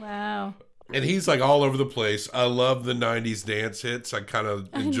taking. Wow. And he's like all over the place. I love the 90s dance hits. I kind of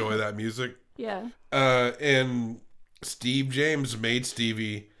enjoy that music. Yeah. And Steve James made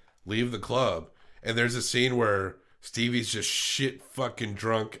Stevie leave the club. And there's a scene where Stevie's just shit fucking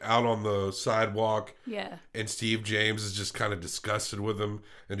drunk out on the sidewalk. Yeah. And Steve James is just kind of disgusted with him.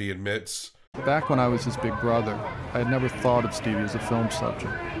 And he admits, Back when I was his big brother, I had never thought of Stevie as a film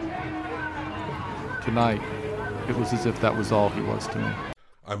subject. Tonight, it was as if that was all he was to me.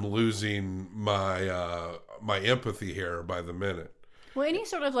 I'm losing my my empathy here by the minute. Well, any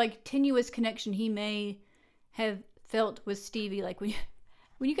sort of like tenuous connection he may have felt with Stevie, like when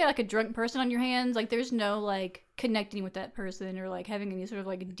you got like a drunk person on your hands, like there's no like connecting with that person or like having any sort of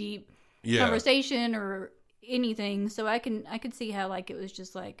like deep conversation or anything. So I could see how like it was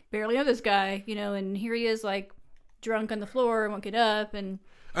just like barely know this guy, you know, and here he is like drunk on the floor and won't get up. And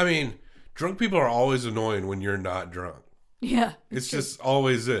I mean, drunk people are always annoying when you're not drunk. Yeah. It's just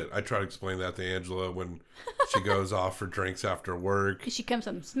always it. I try to explain that to Angela when she goes off for drinks after work. She comes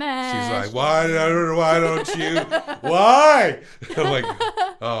up smashed. She's like, why don't you? Why? I'm like,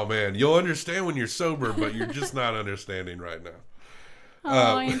 oh man, you'll understand when you're sober, but you're just not understanding right now.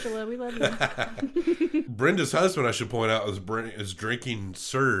 Oh, Angela, we love you. Brenda's husband, I should point out, is drinking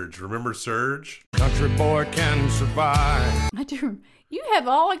Surge. Remember Surge? Country boy can survive. I do. You have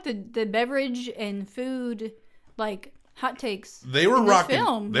all like the beverage and food like hot takes. They were in this rocking.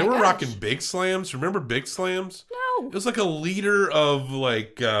 Film. They My were gosh. rocking Big Slams. Remember Big Slams? No. It was like a liter of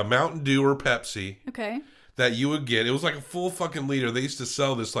like Mountain Dew or Pepsi. Okay. That you would get. It was like a full fucking liter. They used to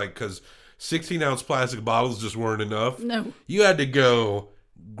sell this like because 16-ounce plastic bottles just weren't enough. No. You had to go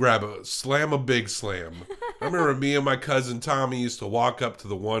grab a Big Slam. I remember me and my cousin Tommy used to walk up to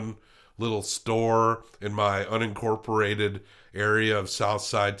the one little store in my unincorporated area of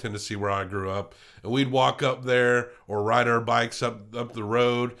Southside Tennessee where I grew up, and we'd walk up there or ride our bikes up the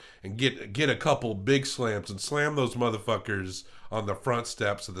road and get a couple Big Slams and slam those motherfuckers on the front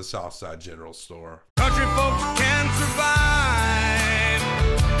steps of the Southside General Store. Country folks can survive.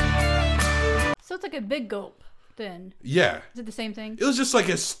 So it's like a big gulp then. Yeah. Is it the same thing? It was just like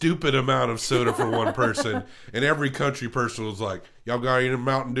a stupid amount of soda for one person, and every country person was like, y'all got any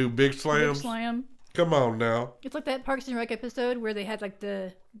Mountain Dew Big Slams? Big Slam. Come on now. It's like that Parks and Rec episode where they had like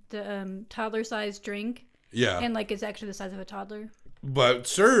the toddler-sized drink. Yeah. And like it's actually the size of a toddler. But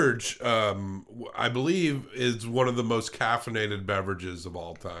Surge, I believe, is one of the most caffeinated beverages of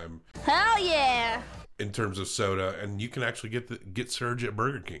all time. Hell yeah! In terms of soda, and you can actually get Surge at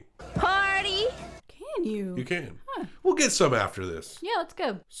Burger King. Party! Can you? You can. Huh. We'll get some after this. Yeah, let's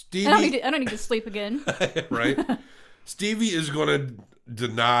go. Stevie, I don't need to sleep again. Right? Stevie is going to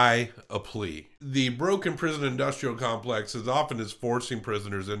deny a plea. The broken prison industrial complex is often forcing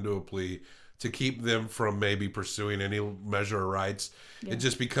prisoners into a plea to keep them from maybe pursuing any measure of rights. Yeah. It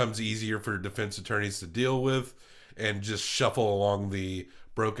just becomes easier for defense attorneys to deal with and just shuffle along the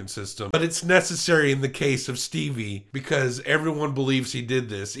broken system. But it's necessary in the case of Stevie because everyone believes he did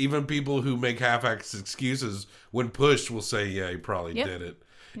this. Even people who make half-assed excuses when pushed will say, yeah, he probably did it.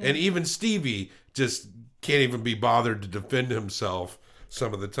 Yeah. And even Stevie just can't even be bothered to defend himself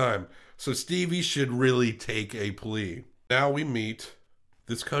some of the time. So Stevie should really take a plea. Now we meet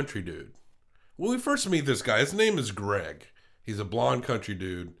this country dude. When we first meet this guy, his name is Greg. He's a blonde country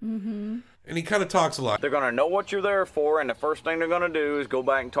dude. Mm-hmm. And he kind of talks a lot. They're going to know what you're there for, and the first thing they're going to do is go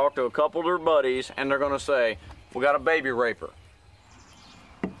back and talk to a couple of their buddies, and they're going to say, we got a baby raper.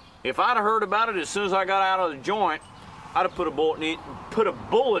 If I'd have heard about it as soon as I got out of the joint, I'd have put a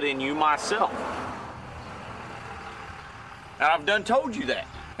bullet in you myself. And I've done told you that.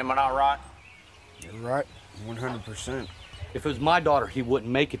 Am I not right? You're right, 100%. If it was my daughter, he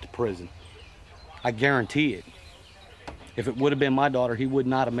wouldn't make it to prison. I guarantee it. If it would have been my daughter, he would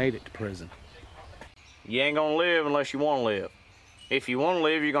not have made it to prison. You ain't gonna live unless you want to live. If you want to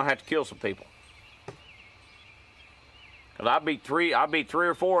live, you're gonna have to kill some people. Cause I beat three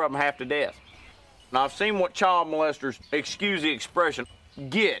or four of them half to death. Now I've seen what child molesters, excuse the expression,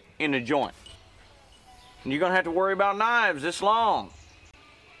 get in the joint. And you're gonna have to worry about knives this long.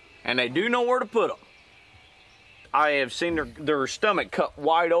 And they do know where to put them. I have seen their stomach cut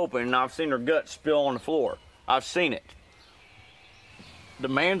wide open, and I've seen their guts spill on the floor. I've seen it. The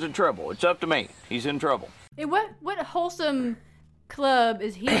man's in trouble. It's up to me. He's in trouble. Hey, what wholesome club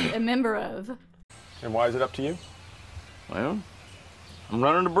is he a member of? And why is it up to you? Well, I'm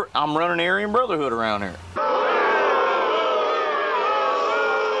running Aryan Brotherhood around here.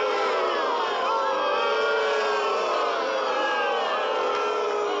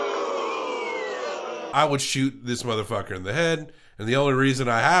 I would shoot this motherfucker in the head, and the only reason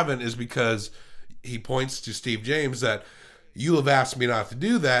I haven't is because he points to Steve James that you have asked me not to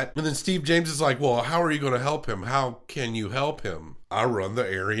do that. And then Steve James is like, well, how are you going to help him? How can you help him? I run the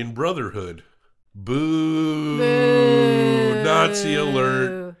Aryan Brotherhood. Boo. Boo. Nazi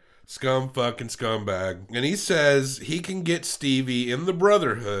alert. Scum fucking scumbag. And he says he can get Stevie in the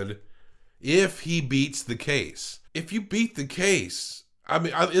Brotherhood if he beats the case. If you beat the case, I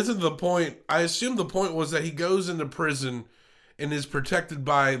mean, isn't the point, I assume the point was that he goes into prison and is protected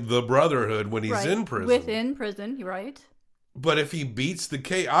by the Brotherhood when he's in prison. Within prison, you're right. But if he beats the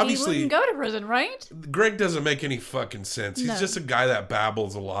case, obviously... He wouldn't go to prison, right? Greg doesn't make any fucking sense. He's No. just a guy that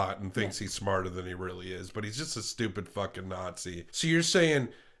babbles a lot and thinks he's smarter than he really is. But he's just a stupid fucking Nazi. So you're saying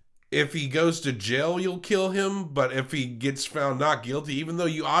if he goes to jail, you'll kill him? But if he gets found not guilty, even though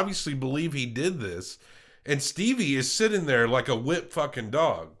you obviously believe he did this, and Stevie is sitting there like a whipped fucking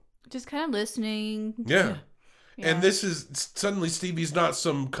dog. Just kind of listening. Yeah. And this is, suddenly Stevie's not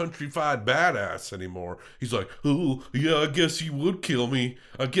some countrified badass anymore. He's like, oh, yeah, I guess you would kill me.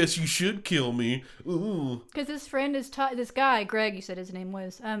 I guess you should kill me. Ooh. Because his friend is, this guy, Greg, you said his name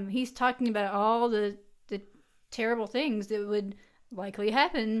was, he's talking about all the terrible things that would likely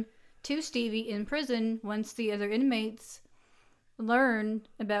happen to Stevie in prison once the other inmates learn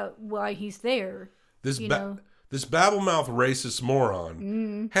about why he's there. This babble-mouth racist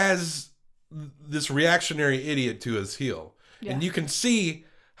moron has this reactionary idiot to his heel. Yeah. And you can see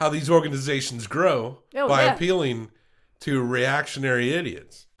how these organizations grow by appealing to reactionary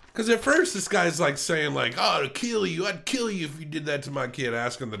idiots. Because at first this guy's like saying like, oh, I'd kill you if you did that to my kid,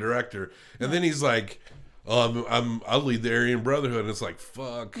 asking the director. And then he's like, oh, I'll lead the Aryan Brotherhood. And it's like,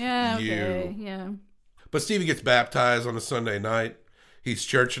 fuck you. Okay. Yeah. But Stevie gets baptized on a Sunday night. He's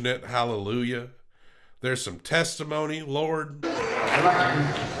churching it. Hallelujah. There's some testimony, Lord. I'd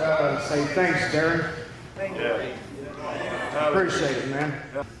like to say thanks, Darren. Thank you. Appreciate it, man.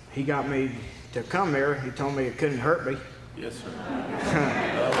 He got me to come here. He told me it couldn't hurt me. Yes, sir. So,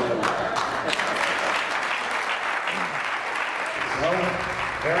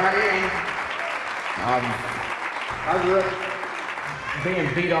 here I am. I grew up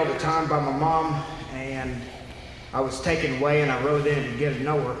being beat all the time by my mom, and I was taken away, and I really didn't get to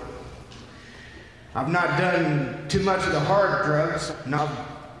know her. I've not done too much of the hard drugs, and I've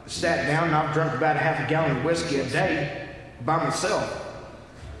sat down and I've drunk about a half a gallon of whiskey a day by myself.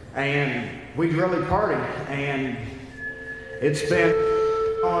 And we'd really partied, and it's been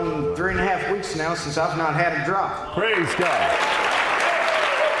on 3.5 weeks now since I've not had a drop. Praise God.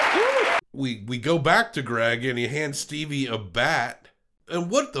 We go back to Greg, and he hands Stevie a bat.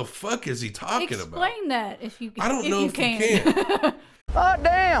 And what the fuck is he talking about? Explain that if you can. I don't know if you can. Oh,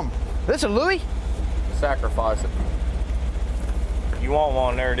 damn. This is Louis? Sacrifice it. You want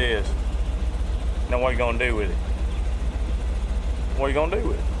one, there it is. Now what are you gonna do with it? What are you gonna do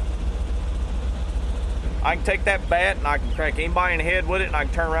with it? I can take that bat and I can crack anybody in the head with it, and I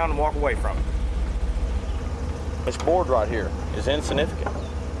can turn around and walk away from it. This board right here is insignificant.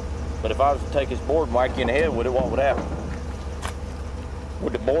 But if I was to take this board and whack you in the head with it, what would happen?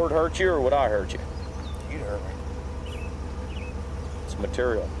 Would the board hurt you or would I hurt you? You'd hurt me. It's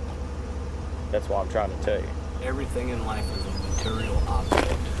material. That's what I'm trying to tell you. Everything in life is a material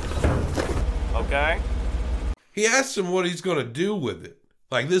object. Okay? He asks him what he's going to do with it.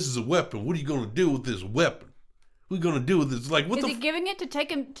 Like, this is a weapon. What are you going to do with this weapon? What are you going to do with this? Like, what is he giving it to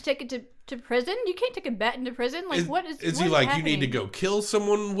take it to prison? You can't take a bat into prison. Like, is he like, you need to go kill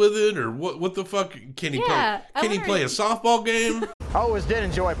someone with it, or what the fuck? Can he play? Can he play a softball game? I always did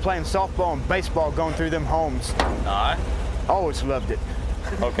enjoy playing softball and baseball going through them homes. Alright. Always loved it.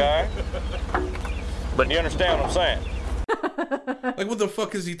 Okay. But you understand what I'm saying? Like, what the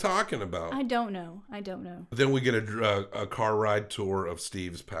fuck is he talking about? I don't know. Then we get a car ride tour of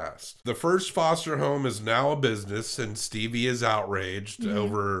Steve's past. The first foster home is now a business, and Stevie is outraged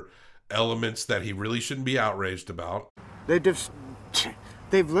over elements that he really shouldn't be outraged about.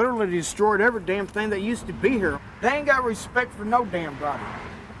 They've literally destroyed every damn thing that used to be here. They ain't got respect for no damn body.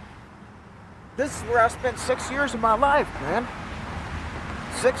 This is where I spent 6 years of my life, man.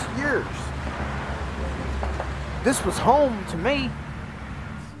 6 years. This was home to me.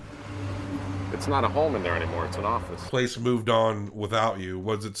 It's not a home in there anymore. It's an office. Place moved on without you.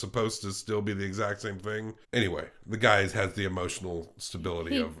 Was it supposed to still be the exact same thing? Anyway, the guy has the emotional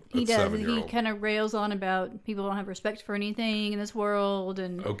stability of a 7-year-old. He kind of rails on about people don't have respect for anything in this world,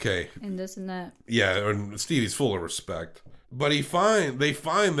 and and this and that. Yeah, and Stevie's full of respect. But they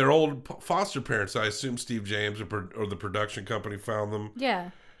find their old foster parents. I assume Steve James or the production company found them.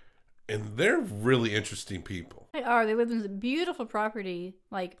 Yeah. And they're really interesting people. They are. They live in a beautiful property,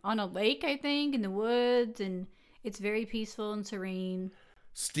 like on a lake, I think, in the woods, and it's very peaceful and serene.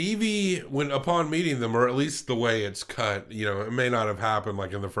 Stevie, when upon meeting them, or at least the way it's cut, it may not have happened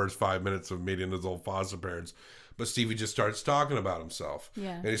like in the first 5 minutes of meeting his old foster parents, but Stevie just starts talking about himself.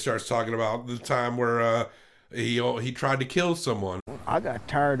 Yeah. And he starts talking about the time where he tried to kill someone. I got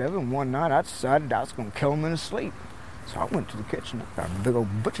tired of him. One night I decided I was going to kill him in his sleep. So I went to the kitchen, got a big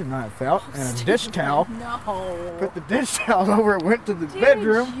old butcher knife out and a dish towel. No. Put the dish towel over it, went to the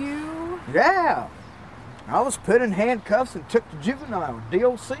bedroom. You? Yeah. I was put in handcuffs and took to juvenile,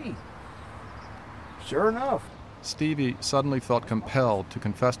 DOC. Sure enough. Stevie suddenly felt compelled to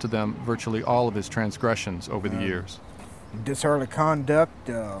confess to them virtually all of his transgressions over the years. Disorderly conduct,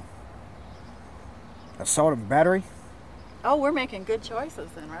 assault and battery. Oh, we're making good choices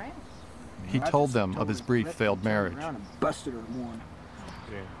then, right? He told them of his brief failed marriage. Busted her one.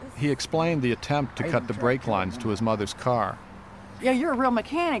 He explained the attempt to cut the brake lines to his mother's car. Yeah, you're a real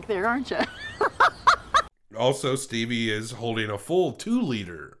mechanic there, aren't you? Also, Stevie is holding a full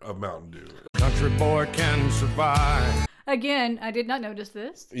 2-liter of Mountain Dew. Country boy can survive. Again, I did not notice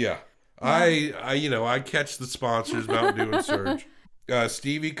this. Yeah. I catch the sponsors, Mountain Dew and Surge.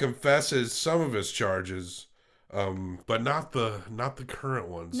 Stevie confesses some of his charges, but not the current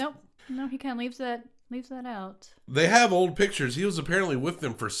ones. Nope. No, he kind of leaves that out. They have old pictures. He was apparently with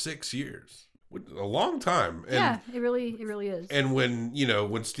them for 6 years. A long time. And, yeah, it really is. And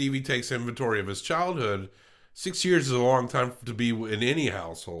when Stevie takes inventory of his childhood, 6 years is a long time to be in any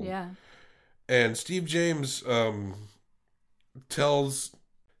household. Yeah. And Steve James tells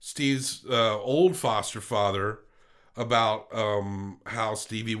Steve's old foster father about how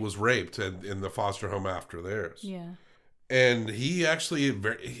Stevie was raped in the foster home after theirs. Yeah. And he actually,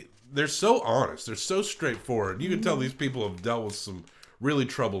 they're so honest. They're so straightforward. You can tell these people have dealt with some really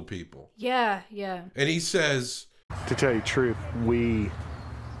troubled people. Yeah. And he says, to tell you the truth, we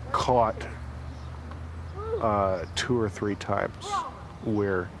caught 2 or 3 times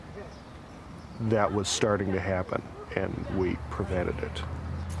where that was starting to happen, and we prevented it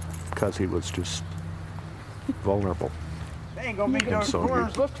because he was just vulnerable. And so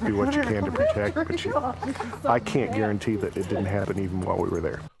you do what you can to protect, but I can't guarantee that it didn't happen even while we were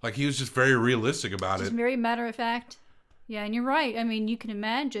there. Like, he was just very realistic about Just it. very matter of fact. Yeah, and you're right. I mean, you can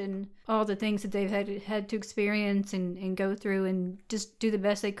imagine all the things that they've had to experience and go through, and just do the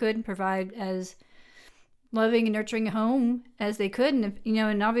best they could and provide as loving and nurturing a home as they could. And,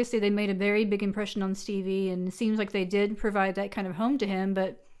 and obviously they made a very big impression on Stevie, and it seems like they did provide that kind of home to him.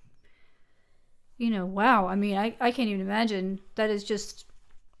 But, wow. I mean, I can't even imagine. That is just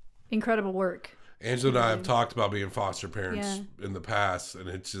incredible work. Angela and I have talked about being foster parents in the past, and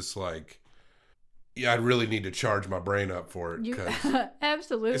it's just like, I really need to charge my brain up for it.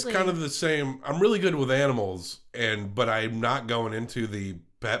 Absolutely. It's kind of the same. I'm really good with animals, but I'm not going into the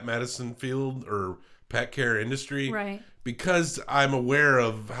pet medicine field or pet care industry. Right. Because I'm aware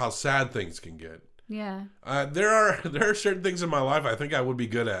of how sad things can get. Yeah. There are certain things in my life I think I would be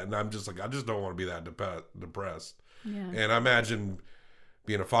good at, and I'm just like, I just don't want to be that depressed. Yeah. And I imagine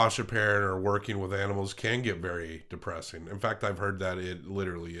being a foster parent or working with animals can get very depressing. In fact, I've heard that it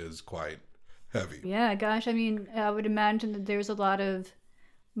literally is quite heavy. Yeah, gosh. I mean, I would imagine that there's a lot of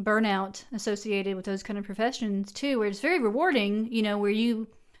burnout associated with those kind of professions too, where it's very rewarding, where you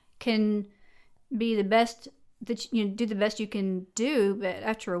can be the best that do the best you can do, but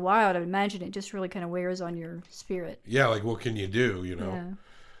after a while, I'd imagine it just really kind of wears on your spirit. Yeah, like what can you do, Yeah.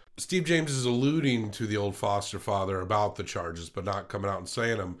 Steve James is alluding to the old foster father about the charges, but not coming out and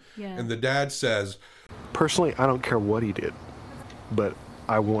saying them. Yeah. And the dad says, personally, I don't care what he did, but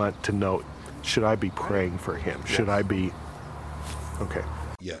I want to know, should I be praying for him? Should I be... Okay.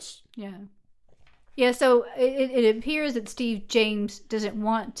 Yes. Yeah. Yeah, so it appears that Steve James doesn't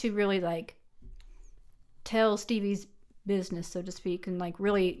want to really, tell Stevie's business, so to speak, and,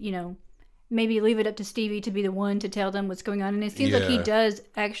 really, maybe leave it up to Stevie to be the one to tell them what's going on. And it seems like he does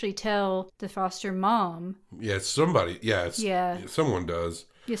actually tell the foster mom. Yeah, somebody. Yeah, someone does.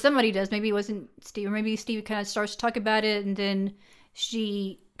 Yeah, somebody does. Maybe it wasn't Steve, or maybe Steve kind of starts to talk about it, and then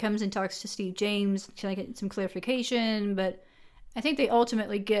she comes and talks to Steve James to get some clarification. But I think they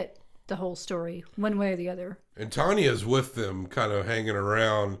ultimately get the whole story one way or the other. And Tanya's with them, kind of hanging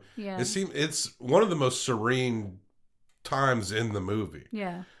around. Yeah. It's one of the most serene times in the movie.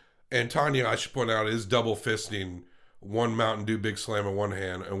 Yeah. And Tanya, I should point out, is double fisting one Mountain Dew Big Slam in one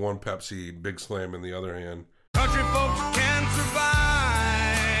hand and one Pepsi Big Slam in the other hand. Country folks can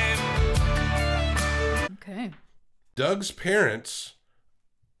survive. Okay. Doug's parents...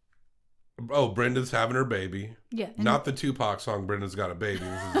 Oh, Brenda's having her baby. Yeah. Not the Tupac song, Brenda's Got a Baby.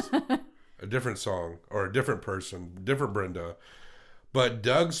 This is a different song, or a different person, different Brenda. But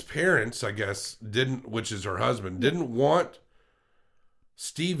Doug's parents, I guess, which is her husband, didn't want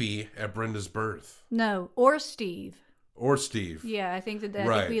Stevie at Brenda's birth. No, or Steve. Or Steve. Yeah, I think that I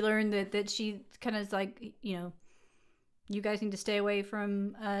Right. think we learned that she kind of is like, you know, you guys need to stay away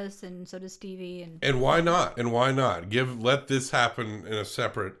from us, and so does Stevie. And why not? And why not? Let this happen in a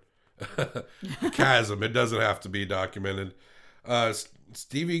separate chasm. It doesn't have to be documented.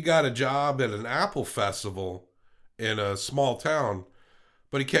 Stevie got a job at an apple festival in a small town,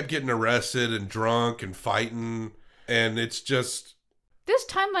 but he kept getting arrested and drunk and fighting, and it's just... This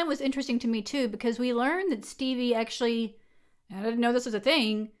timeline was interesting to me too, because we learned that Stevie actually, I didn't know this was a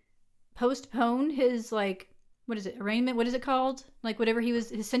thing, postponed his, like, what is it, arraignment? What is it called? Like whatever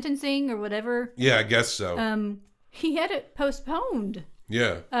his sentencing or whatever. Yeah, I guess so. He had it postponed.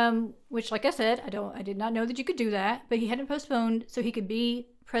 Yeah. Which, like I said, I did not know that you could do that, but he had it postponed so he could be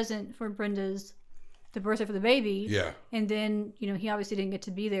present for the birthday for the baby. Yeah. And then, you know, he obviously didn't get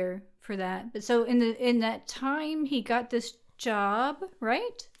to be there for that. But so in that time, he got this job,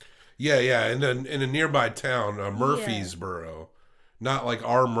 right? Yeah, in a nearby town, Murfreesboro. Not like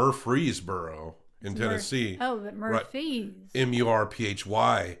our Murfreesboro in Tennessee. But Murphy's. Right.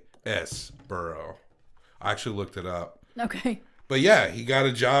 Murphys borough. I actually looked it up. Okay. But yeah, he got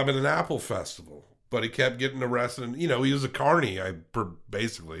a job at an apple festival, but he kept getting arrested. And, you know, he was a carny,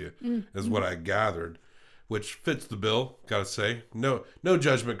 basically, is what I gathered, which fits the bill, gotta say. No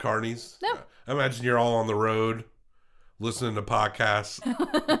judgment, carnies. No. I imagine you're all on the road listening to podcasts.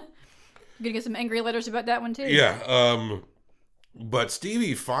 You're gonna get some angry letters about that one too. Yeah. But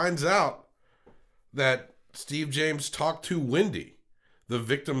Stevie finds out that Steve James talked to Wendy, the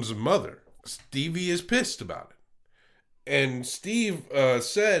victim's mother. Stevie is pissed about it. And Steve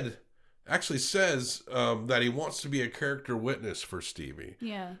says that he wants to be a character witness for Stevie.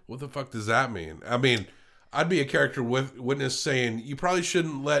 Yeah. What the fuck does that mean? I mean, I'd be a character witness saying, you probably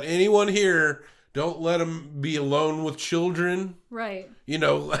shouldn't let anyone here, don't let him be alone with children. Right. You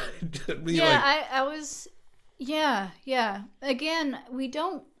know. I was, yeah. Again, we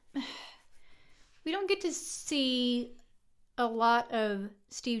don't get to see a lot of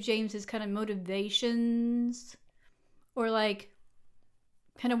Steve James's kind of motivations, or like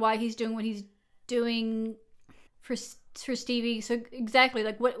kind of why he's doing what he's doing for Stevie. So exactly,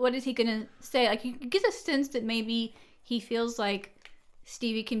 like what is he gonna say? Like you get a sense that maybe he feels like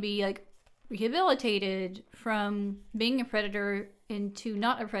Stevie can be like rehabilitated from being a predator into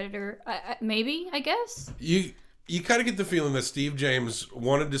not a predator. I guess. You kind of get the feeling that Steve James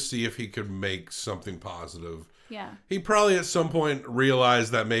wanted to see if he could make something positive. Yeah. He probably at some point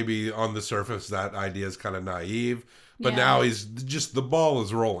realized that maybe on the surface that idea is kind of naive. But now he's just, the ball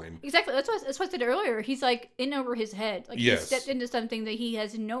is rolling. Exactly. That's what I said earlier. He's like in over his head. Like he stepped into something that he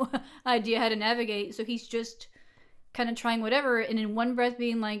has no idea how to navigate. So he's just kind of trying whatever. And in one breath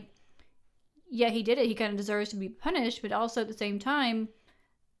being like, yeah, he did it. He kind of deserves to be punished. But also at the same time,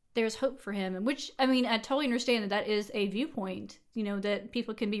 there's hope for him. And which, I mean, I totally understand that is a viewpoint. You know, that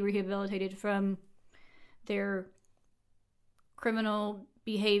people can be rehabilitated from their criminal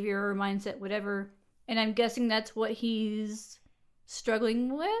behavior or mindset, whatever. And I'm guessing that's what he's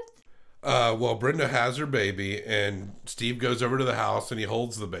struggling with? Well, Brenda has her baby, and Steve goes over to the house, and he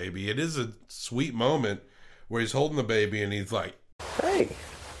holds the baby. It is a sweet moment where he's holding the baby, and he's like, "Hey,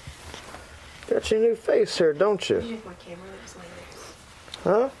 got your new face here, don't you?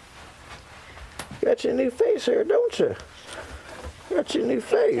 Huh? Got your new face here, don't you? Got your new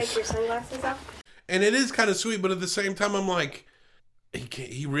face." Take your sunglasses off. And it is kind of sweet, but at the same time, I'm like,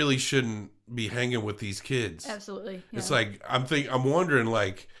 he really shouldn't be hanging with these kids. Absolutely. Yeah. It's like I'm wondering,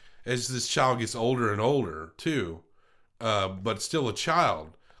 like, as this child gets older and older too, but still a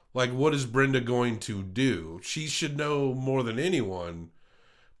child, like, what is Brenda going to do? She should know more than anyone,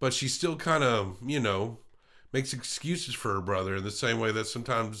 but she still kind of, you know, makes excuses for her brother in the same way that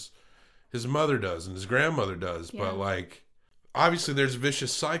sometimes his mother does and his grandmother does. Yeah. But like, obviously there's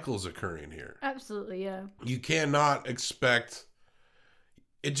vicious cycles occurring here. Absolutely, yeah. You cannot expect...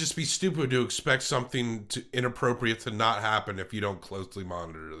 It'd just be stupid to expect something inappropriate to not happen if you don't closely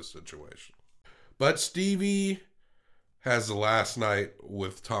monitor the situation. But Stevie has the last night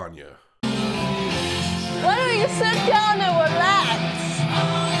with Tanya. Why don't you sit down and relax?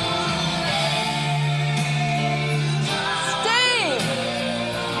 Steve!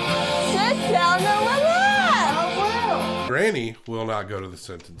 Sit down and relax! Granny will not go to the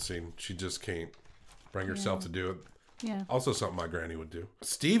sentencing. She just can't bring herself to do it. Yeah. Also something my granny would do.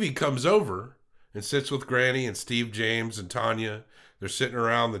 Stevie comes over and sits with Granny and Steve James and Tanya. They're sitting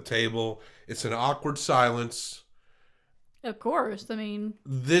around the table. It's an awkward silence. Of course. I mean,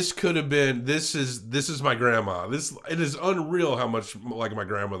 this could have been, this is my grandma. It is unreal how much like my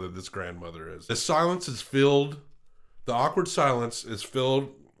grandmother this grandmother is. The silence is filled The awkward silence is filled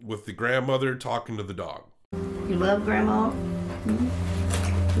with the grandmother talking to the dog. You love Grandma?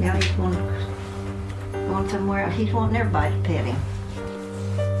 Mm-hmm. Now he's going somewhere else. He's wanting everybody to pet him.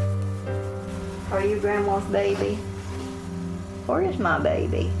 Are you Grandma's baby? Or is my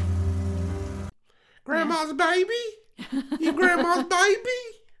baby? Grandma's baby? You Grandma's baby?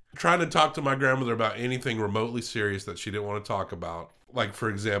 Trying to talk to my grandmother about anything remotely serious that she didn't want to talk about. Like,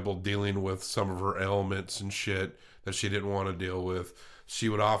 for example, dealing with some of her ailments and shit that she didn't want to deal with. She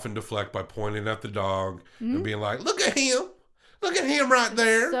would often deflect by pointing at the dog and being like, look at him. Look at him right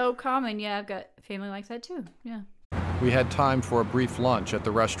there. So common. Yeah, I've got family like that too. Yeah. We had time for a brief lunch at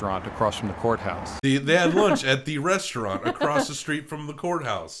the restaurant across from the courthouse. They had lunch at the restaurant across the street from the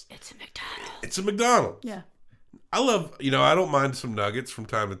courthouse. It's a McDonald's. It's a McDonald's. Yeah. I love, I don't mind some nuggets from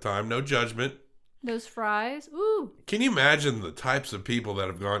time to time. No judgment. Those fries. Ooh. Can you imagine the types of people that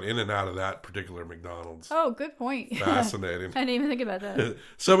have gone in and out of that particular McDonald's? Oh, good point. Fascinating. I didn't even think about that.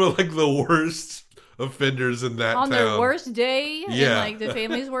 Some of like the worst offenders in that on town. their worst day, yeah, and like the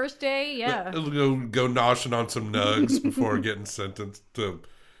family's worst day, yeah. Go noshing on some nugs before getting sentenced to,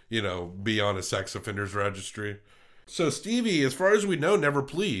 be on a sex offenders registry. So Stevie, as far as we know, never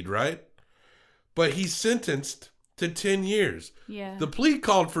plead, right? But he's sentenced to 10 years. Yeah. The plea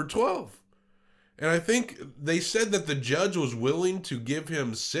called for 12. And I think they said that the judge was willing to give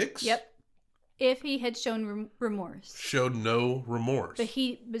him 6. Yep. If he had shown remorse. Showed no remorse.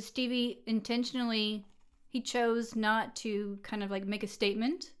 But Stevie intentionally, he chose not to kind of like make a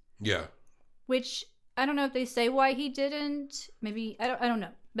statement. Yeah. Which I don't know if they say why he didn't. Maybe I don't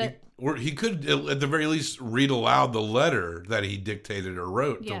know. But he could at the very least read aloud the letter that he dictated or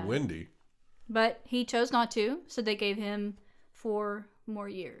wrote to Wendy. But he chose not to, so they gave him 4 more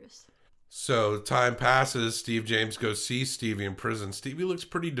years. So time passes. Steve James goes see Stevie in prison. Stevie looks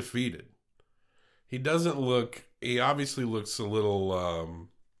pretty defeated. He doesn't look, he obviously looks a little,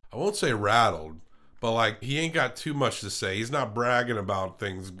 I won't say rattled, but like he ain't got too much to say. He's not bragging about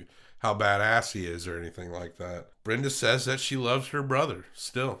things, how badass he is or anything like that. Brenda says that she loves her brother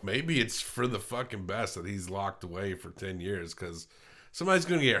still. Maybe it's for the fucking best that he's locked away for 10 years because somebody's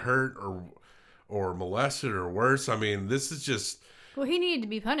going to get hurt or molested or worse. I mean, this is just... Well, he needed to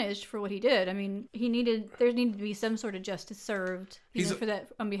be punished for what he did. I mean, there needed to be some sort of justice served for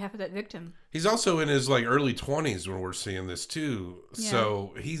that, on behalf of that victim. He's also in his like early 20s when we're seeing this too. Yeah.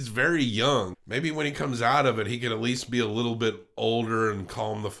 So he's very young. Maybe when he comes out of it, he could at least be a little bit older and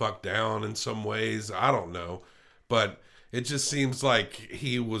calm the fuck down in some ways. I don't know. But it just seems like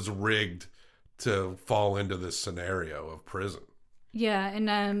he was rigged to fall into this scenario of prison. Yeah,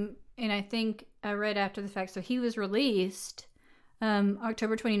 and I think I read after the fact, so he was released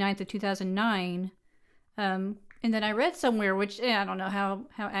October 29th of 2009. And then I read somewhere, which I don't know how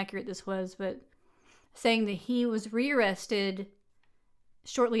accurate this was, but saying that he was rearrested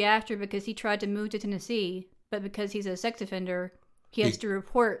shortly after because he tried to move to Tennessee, but because he's a sex offender, he has to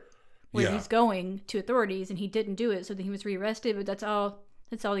report where he's going to authorities, and he didn't do it, so that he was rearrested. But that's all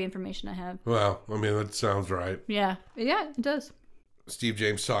the information I have. Well, I mean, that sounds right. Yeah, it does. Steve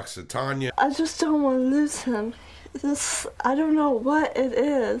James talks to Tanya. I just don't want to lose him. I don't know what it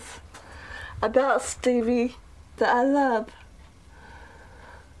is about Stevie that I love,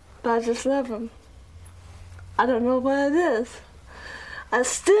 but I just love him. I don't know what it is. I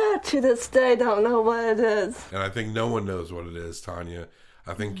still, to this day, don't know what it is. And I think no one knows what it is, Tanya.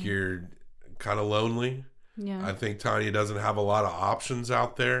 I think you're kind of lonely. Yeah. I think Tanya doesn't have a lot of options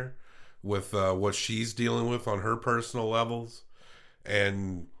out there with what she's dealing with on her personal levels.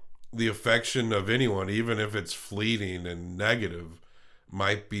 And the affection of anyone, even if it's fleeting and negative,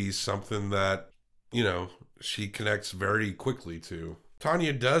 might be something that, she connects very quickly to.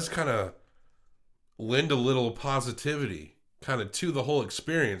 Tanya does kind of lend a little positivity kind of to the whole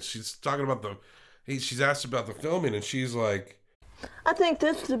experience. She's talking about she's asked about the filming, and she's like, I think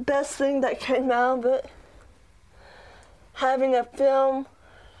this is the best thing that came out of it. Having a film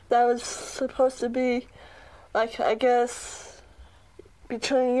that was supposed to be, like, I guess,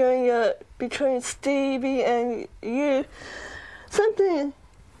 between Stevie and you, something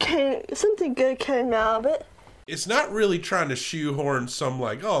good came out of it. It's not really trying to shoehorn some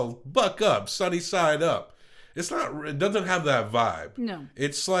like, oh, buck up, sunny side up. It doesn't have that vibe. No.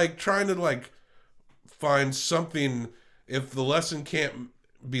 It's like trying to like find something. If the lesson can't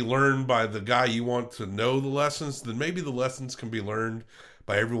be learned by the guy you want to know the lessons, then maybe the lessons can be learned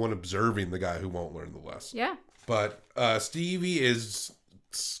by everyone observing the guy who won't learn the lesson. Yeah. But Stevie is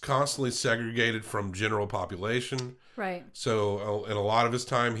constantly segregated from general population. Right. So in a lot of his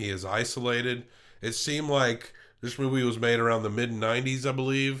time, he is isolated. It seemed like this movie was made around the mid-90s, I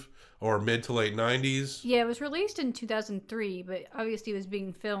believe, or mid to late 90s. Yeah, it was released in 2003, but obviously it was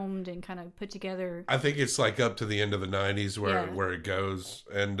being filmed and kind of put together. I think it's like up to the end of the 90s where Yeah. where it goes.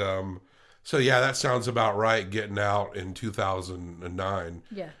 And so yeah, that sounds about right, getting out in 2009.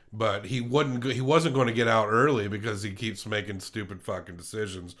 Yeah. But he wasn't going to get out early because he keeps making stupid fucking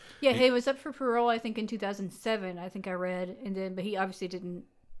decisions. Yeah, he was up for parole, I think, in 2007, I think I read, but he obviously didn't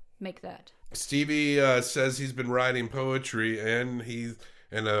make that. Stevie says he's been writing poetry, and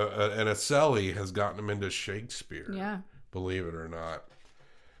a cellie has gotten him into Shakespeare. Yeah. Believe it or not.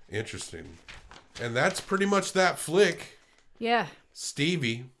 Interesting. And that's pretty much that flick. Yeah.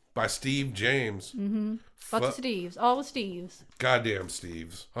 Stevie by Steve James. Mm-hmm. Lots of Steves. All the Steves. Goddamn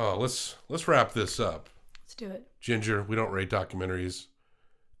Steves. Oh, let's wrap this up. Let's do it. Ginger, we don't rate documentaries.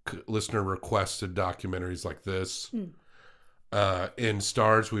 Listener requested documentaries like this. In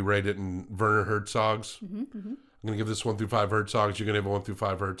stars, we rate it in Werner Herzog's. Mm-hmm, mm-hmm. I'm going to give this 1 through 5 Herzogs. You're going to have 1 through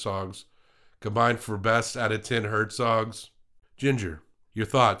 5 Herzogs. Combined for best out of 10 Herzogs. Ginger, your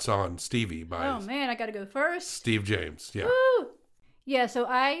thoughts on Stevie by Oh, man, I got to go first. Steve James. Yeah. Woo! Yeah, so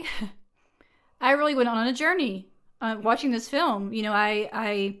I really went on a journey watching this film. You know,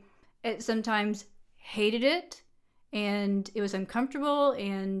 I sometimes hated it, and it was uncomfortable,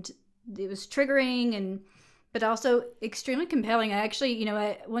 and it was triggering, but also extremely compelling. I actually, you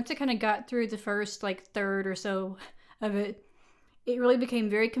know, once I kind of got through the first third or so of it, it really became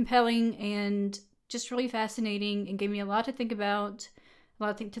very compelling and just really fascinating, and gave me a lot to think about,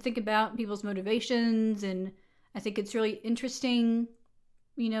 people's motivations, and I think it's really interesting,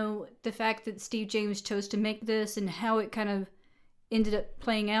 you know, the fact that Steve James chose to make this and how it kind of ended up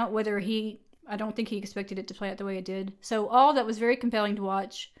playing out, I don't think he expected it to play out the way it did. So all that was very compelling to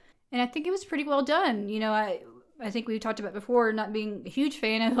watch. And I think it was pretty well done. You know, I think we talked about before not being a huge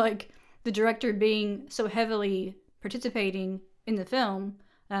fan of the director being so heavily participating in the film.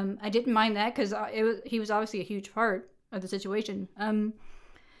 I didn't mind that because he was obviously a huge part of the situation.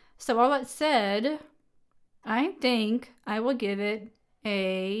 So all that said, I think I will give it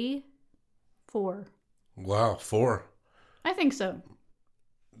a 4. Wow, 4. I think so.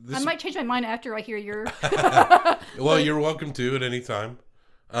 I might change my mind after I hear your... Well, you're welcome to at any time.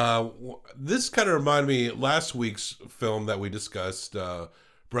 This kind of reminded me, last week's film that we discussed,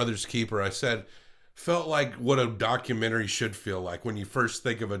 Brother's Keeper, I said, felt like what a documentary should feel like when you first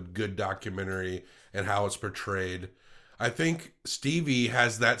think of a good documentary and how it's portrayed. I think Stevie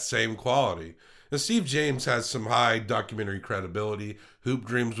has that same quality. Now, Steve James has some high documentary credibility. Hoop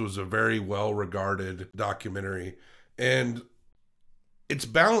Dreams was a very well-regarded documentary. And it's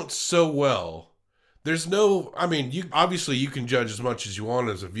balanced so well. There's no, I mean, you can judge as much as you want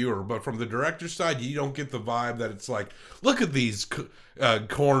as a viewer, but from the director's side, you don't get the vibe that it's like, look at these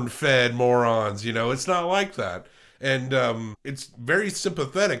corn-fed morons, you know? It's not like that. And it's very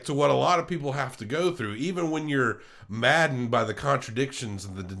sympathetic to what a lot of people have to go through, even when you're maddened by the contradictions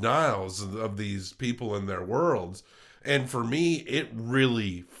and the denials of these people in their worlds. And for me, it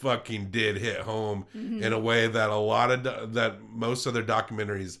really fucking did hit home in a way that that most other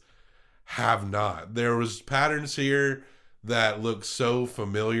documentaries have not. There was patterns here that look so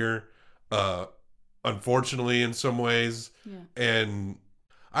familiar, unfortunately, in some ways. Yeah. And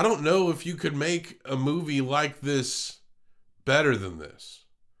I don't know if you could make a movie like this better than this.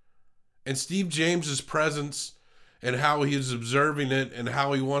 And Steve James's presence and how he's observing it and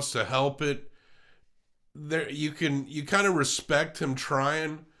how he wants to help it, there you kind of respect him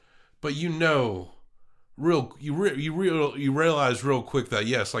trying, but you realize real quick that,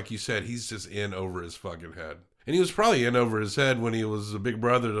 yes, like you said, he's just in over his fucking head. And he was probably in over his head when he was a big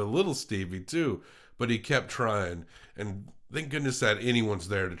brother to little Stevie too, but he kept trying. And thank goodness that anyone's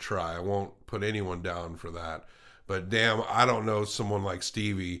there to try. I won't put anyone down for that. But damn, I don't know someone like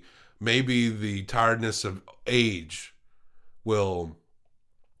Stevie. Maybe the tiredness of age will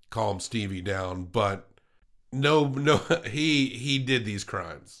calm Stevie down, but no, he did these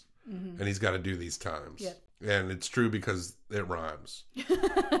crimes, and he's got to do these times. Yep. And it's true because it rhymes.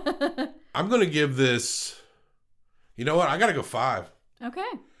 I'm going to give this, you know what? I got to go 5. Okay.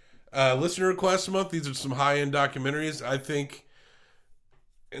 Listener request month. These are some high-end documentaries. I think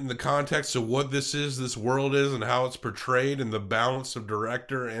in the context of what this world is and how it's portrayed and the balance of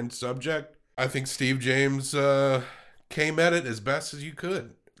director and subject, I think Steve James came at it as best as you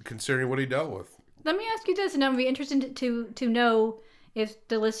could, considering what he dealt with. Let me ask you this, and I'd be interested to know if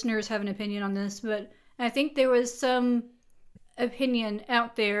the listeners have an opinion on this, but I think there was some opinion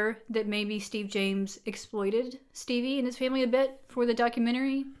out there that maybe Steve James exploited Stevie and his family a bit for the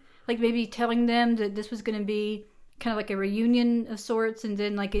documentary. Like maybe telling them that this was going to be kind of like a reunion of sorts, and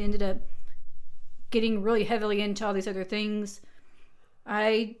then it ended up getting really heavily into all these other things.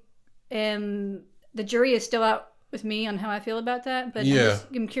 I the jury is still out with me on how I feel about that, but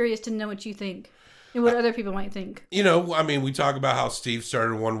I'm curious to know what you think and what other people might think. You know, I mean, we talk about how Steve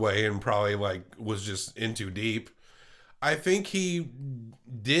started one way and probably like was just in too deep. I think he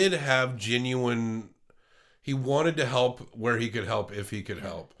did have genuine. He wanted to help where he could help if he could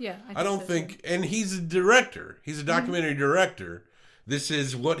help. Yeah, I don't think, and he's a director. He's a documentary director. This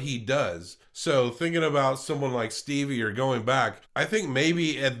is what he does. So thinking about someone like Stevie or going back, I think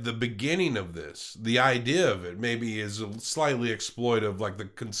maybe at the beginning of this, the idea of it maybe is slightly exploitive, like the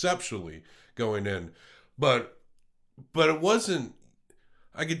conceptually going in, but it wasn't.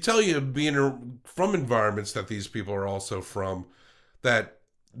 I could tell you, being from environments that these people are also from, that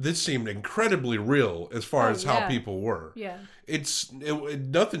this seemed incredibly real as far as how people were. Yeah.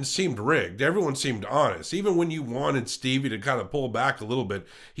 Nothing seemed rigged. Everyone seemed honest. Even when you wanted Stevie to kind of pull back a little bit,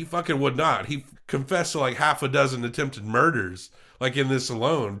 he fucking would not. He confessed to like half a dozen attempted murders, like in this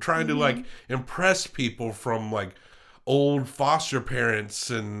alone, trying to like impress people from like old foster parents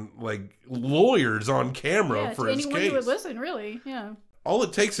and like lawyers on camera for his case. Anyone who would listen, really. Yeah. All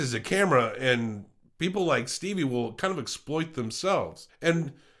it takes is a camera, and people like Stevie will kind of exploit themselves.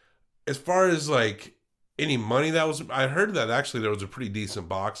 And as far as like any money that was, I heard that actually there was a pretty decent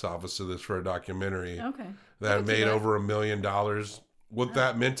box office of this for a documentary. Okay. That made over $1 million. What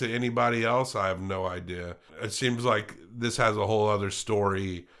that meant to anybody else, I have no idea. It seems like this has a whole other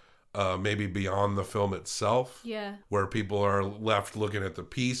story, maybe beyond the film itself. Yeah. Where people are left looking at the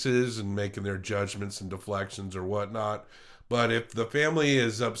pieces and making their judgments and deflections or whatnot. But if the family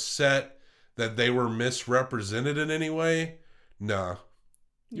is upset that they were misrepresented in any way, nah.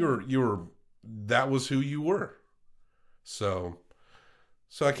 You were that was who you were. So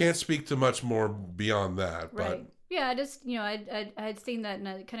I can't speak to much more beyond that. Right. But yeah, I just, I had seen that and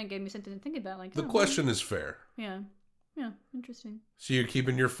it kind of gave me something to think about. Like the question is fair. Yeah. Yeah. Interesting. So you're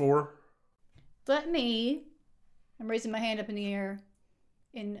keeping your 4? I'm raising my hand up in the air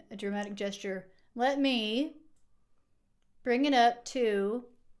in a dramatic gesture. Let me bring it up to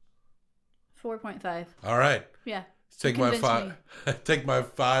 4.5. All right. Yeah. Take my 5. Take my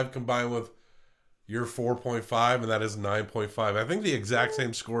 5 combined with your 4.5, and that is 9.5. I think the exact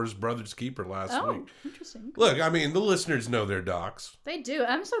same score as Brothers Keeper last week. Interesting. Look, I mean, the listeners know their docs. They do.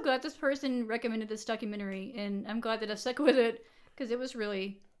 I'm so glad this person recommended this documentary, and I'm glad that I stuck with it because it was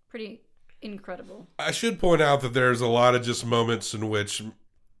really pretty incredible. I should point out that there's a lot of just moments in which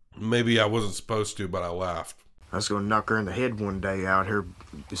maybe I wasn't supposed to, but I laughed. I was going to knock her in the head one day out here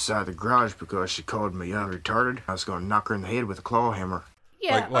beside the garage because she called me young retarded. I was going to knock her in the head with a claw hammer.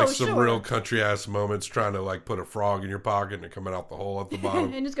 Yeah, like some real country ass moments, trying to like put a frog in your pocket and it coming out the hole at the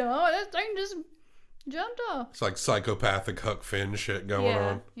bottom. And just go, oh, that thing just jumped off. It's like psychopathic Huck Finn shit going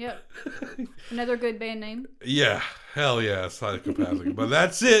on. Yep. Another good band name. Yeah, hell yeah, psychopathic. But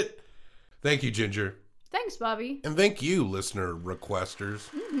that's it. Thank you, Ginger. Thanks, Bobby. And thank you, listener requesters.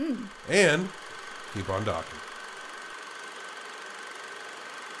 Mm-hmm. And keep on docking.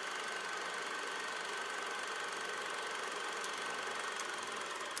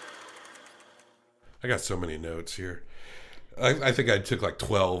 I got so many notes here. I think I took like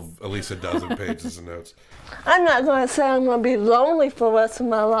 12, at least a dozen pages of notes. I'm not going to say I'm going to be lonely for the rest of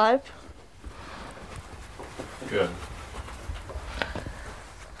my life. Good.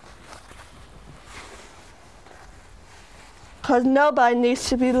 Because nobody needs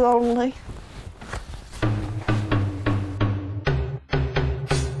to be lonely.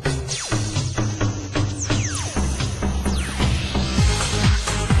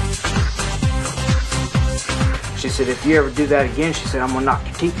 She said, if you ever do that again, she said, I'm going to knock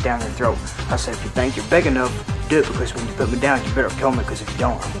your teeth down your throat. I said, if you think you're big enough, do it, because when you put me down, you better kill me, because if you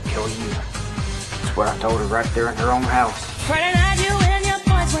don't, I'm going to kill you. That's what I told her right there in her own house. Friday night, you and your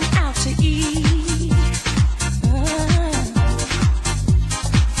boys went out to eat.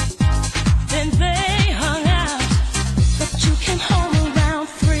 Then they hung out, but you came home around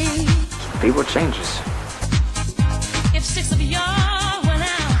 3. People changes. If 6 of y'all went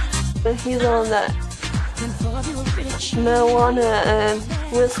out, But he's on that marijuana and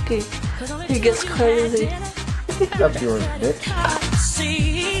whiskey. He gets crazy. Up yours, bitch.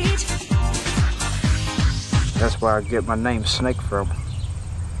 That's where I get my name Snake from.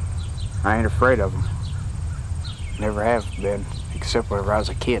 I ain't afraid of them. Never have been, except whenever I was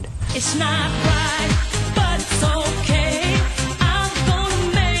a kid. It's not right, but it's okay. I'm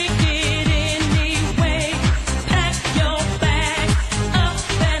gonna make it anyway. Pack your bag up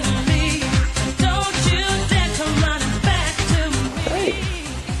and leave. Don't you dare come running back to me. Hey,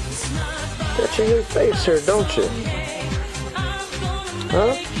 got your new face here, don't you?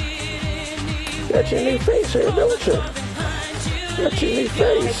 Huh? Got your new face here, don't you? Got your new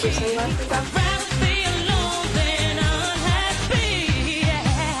face.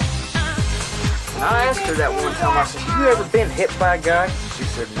 I asked her that one time, I said, you ever been hit by a guy? She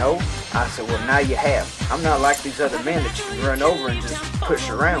said, no. I said, well, now you have. I'm not like these other men that you can run over and just push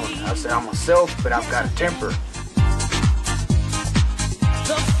around. I said, I'm myself, but I've got a temper.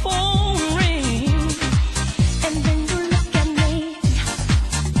 The phone rings, and then you look at me.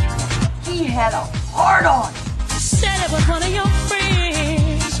 He had a hard-on. Said it was one of your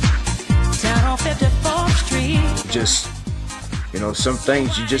friends down on 54th Street. Just, you know, some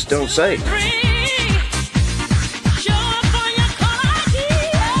things you just don't say.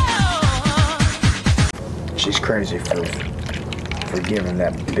 She's crazy for giving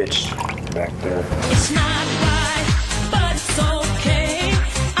that bitch back there. It's not right, but it's okay.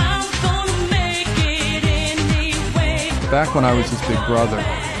 I'm gonna make it anyway. Back when I was his big brother,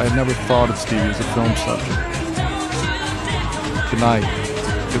 I had never thought of Stevie as a film subject. Tonight,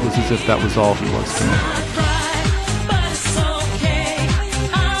 it was as if that was all he was to me.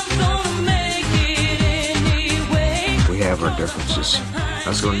 We have our differences. I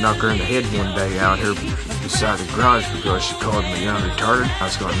was going to knock her in the head one day out here beside the garage because she called me young retarded. I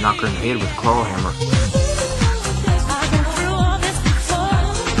was going to knock her in the head with a claw hammer.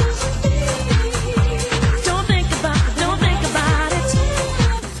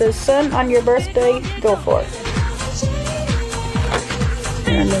 Says, son, on your birthday, go for it.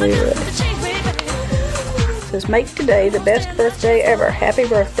 And I knew he would. Says, make today the best birthday ever. Happy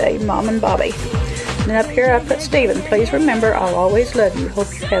birthday, Mom and Bobby. And then up here I put Stephen. Please remember, I'll always love you.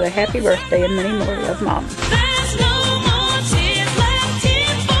 Hope you have a happy birthday and many more. Love, Mom.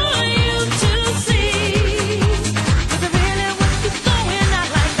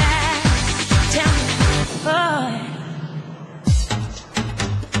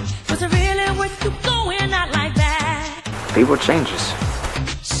 People changes.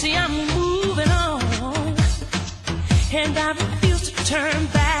 See, I'm moving on, and I refuse to turn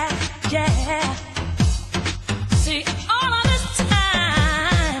back. Yeah. See, all of this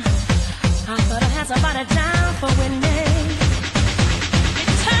time, I thought I had somebody down for winning. It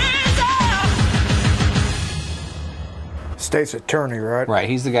turns out. State's attorney, right? Right,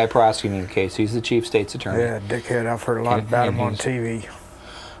 he's the guy prosecuting the case. He's the chief state's attorney. Yeah, dickhead. I've heard a lot about him on TV.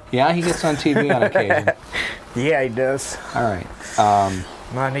 Yeah, he gets on TV on occasion. Yeah, he does. All right.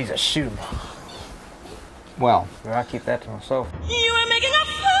 Mine needs to shoot him. Well, I keep that to myself. You were making a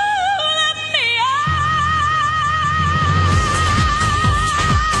fool of me.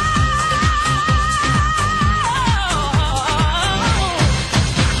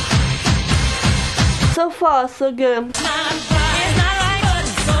 So far, so good.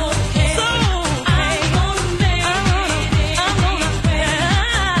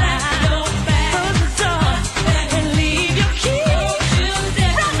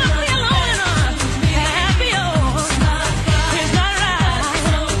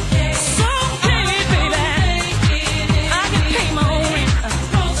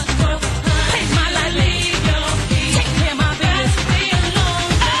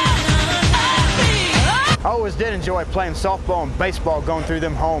 I always did enjoy playing softball and baseball going through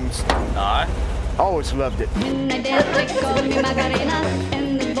them homes. Aye. Always loved it. When I dance, they call me Macarena,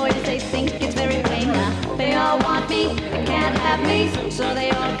 and the boys, they think it's very plain. They all want me, can't have me, so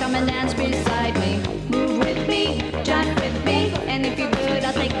they all come and dance beside me. Move with me, jive with me, and if you're good,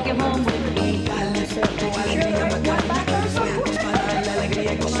 I'll take you home with me.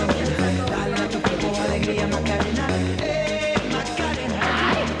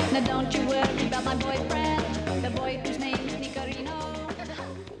 Now don't you worry about my boyfriend, the boy whose name is Nicarino.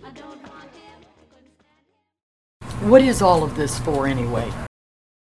 I don't want him. What is all of this for anyway?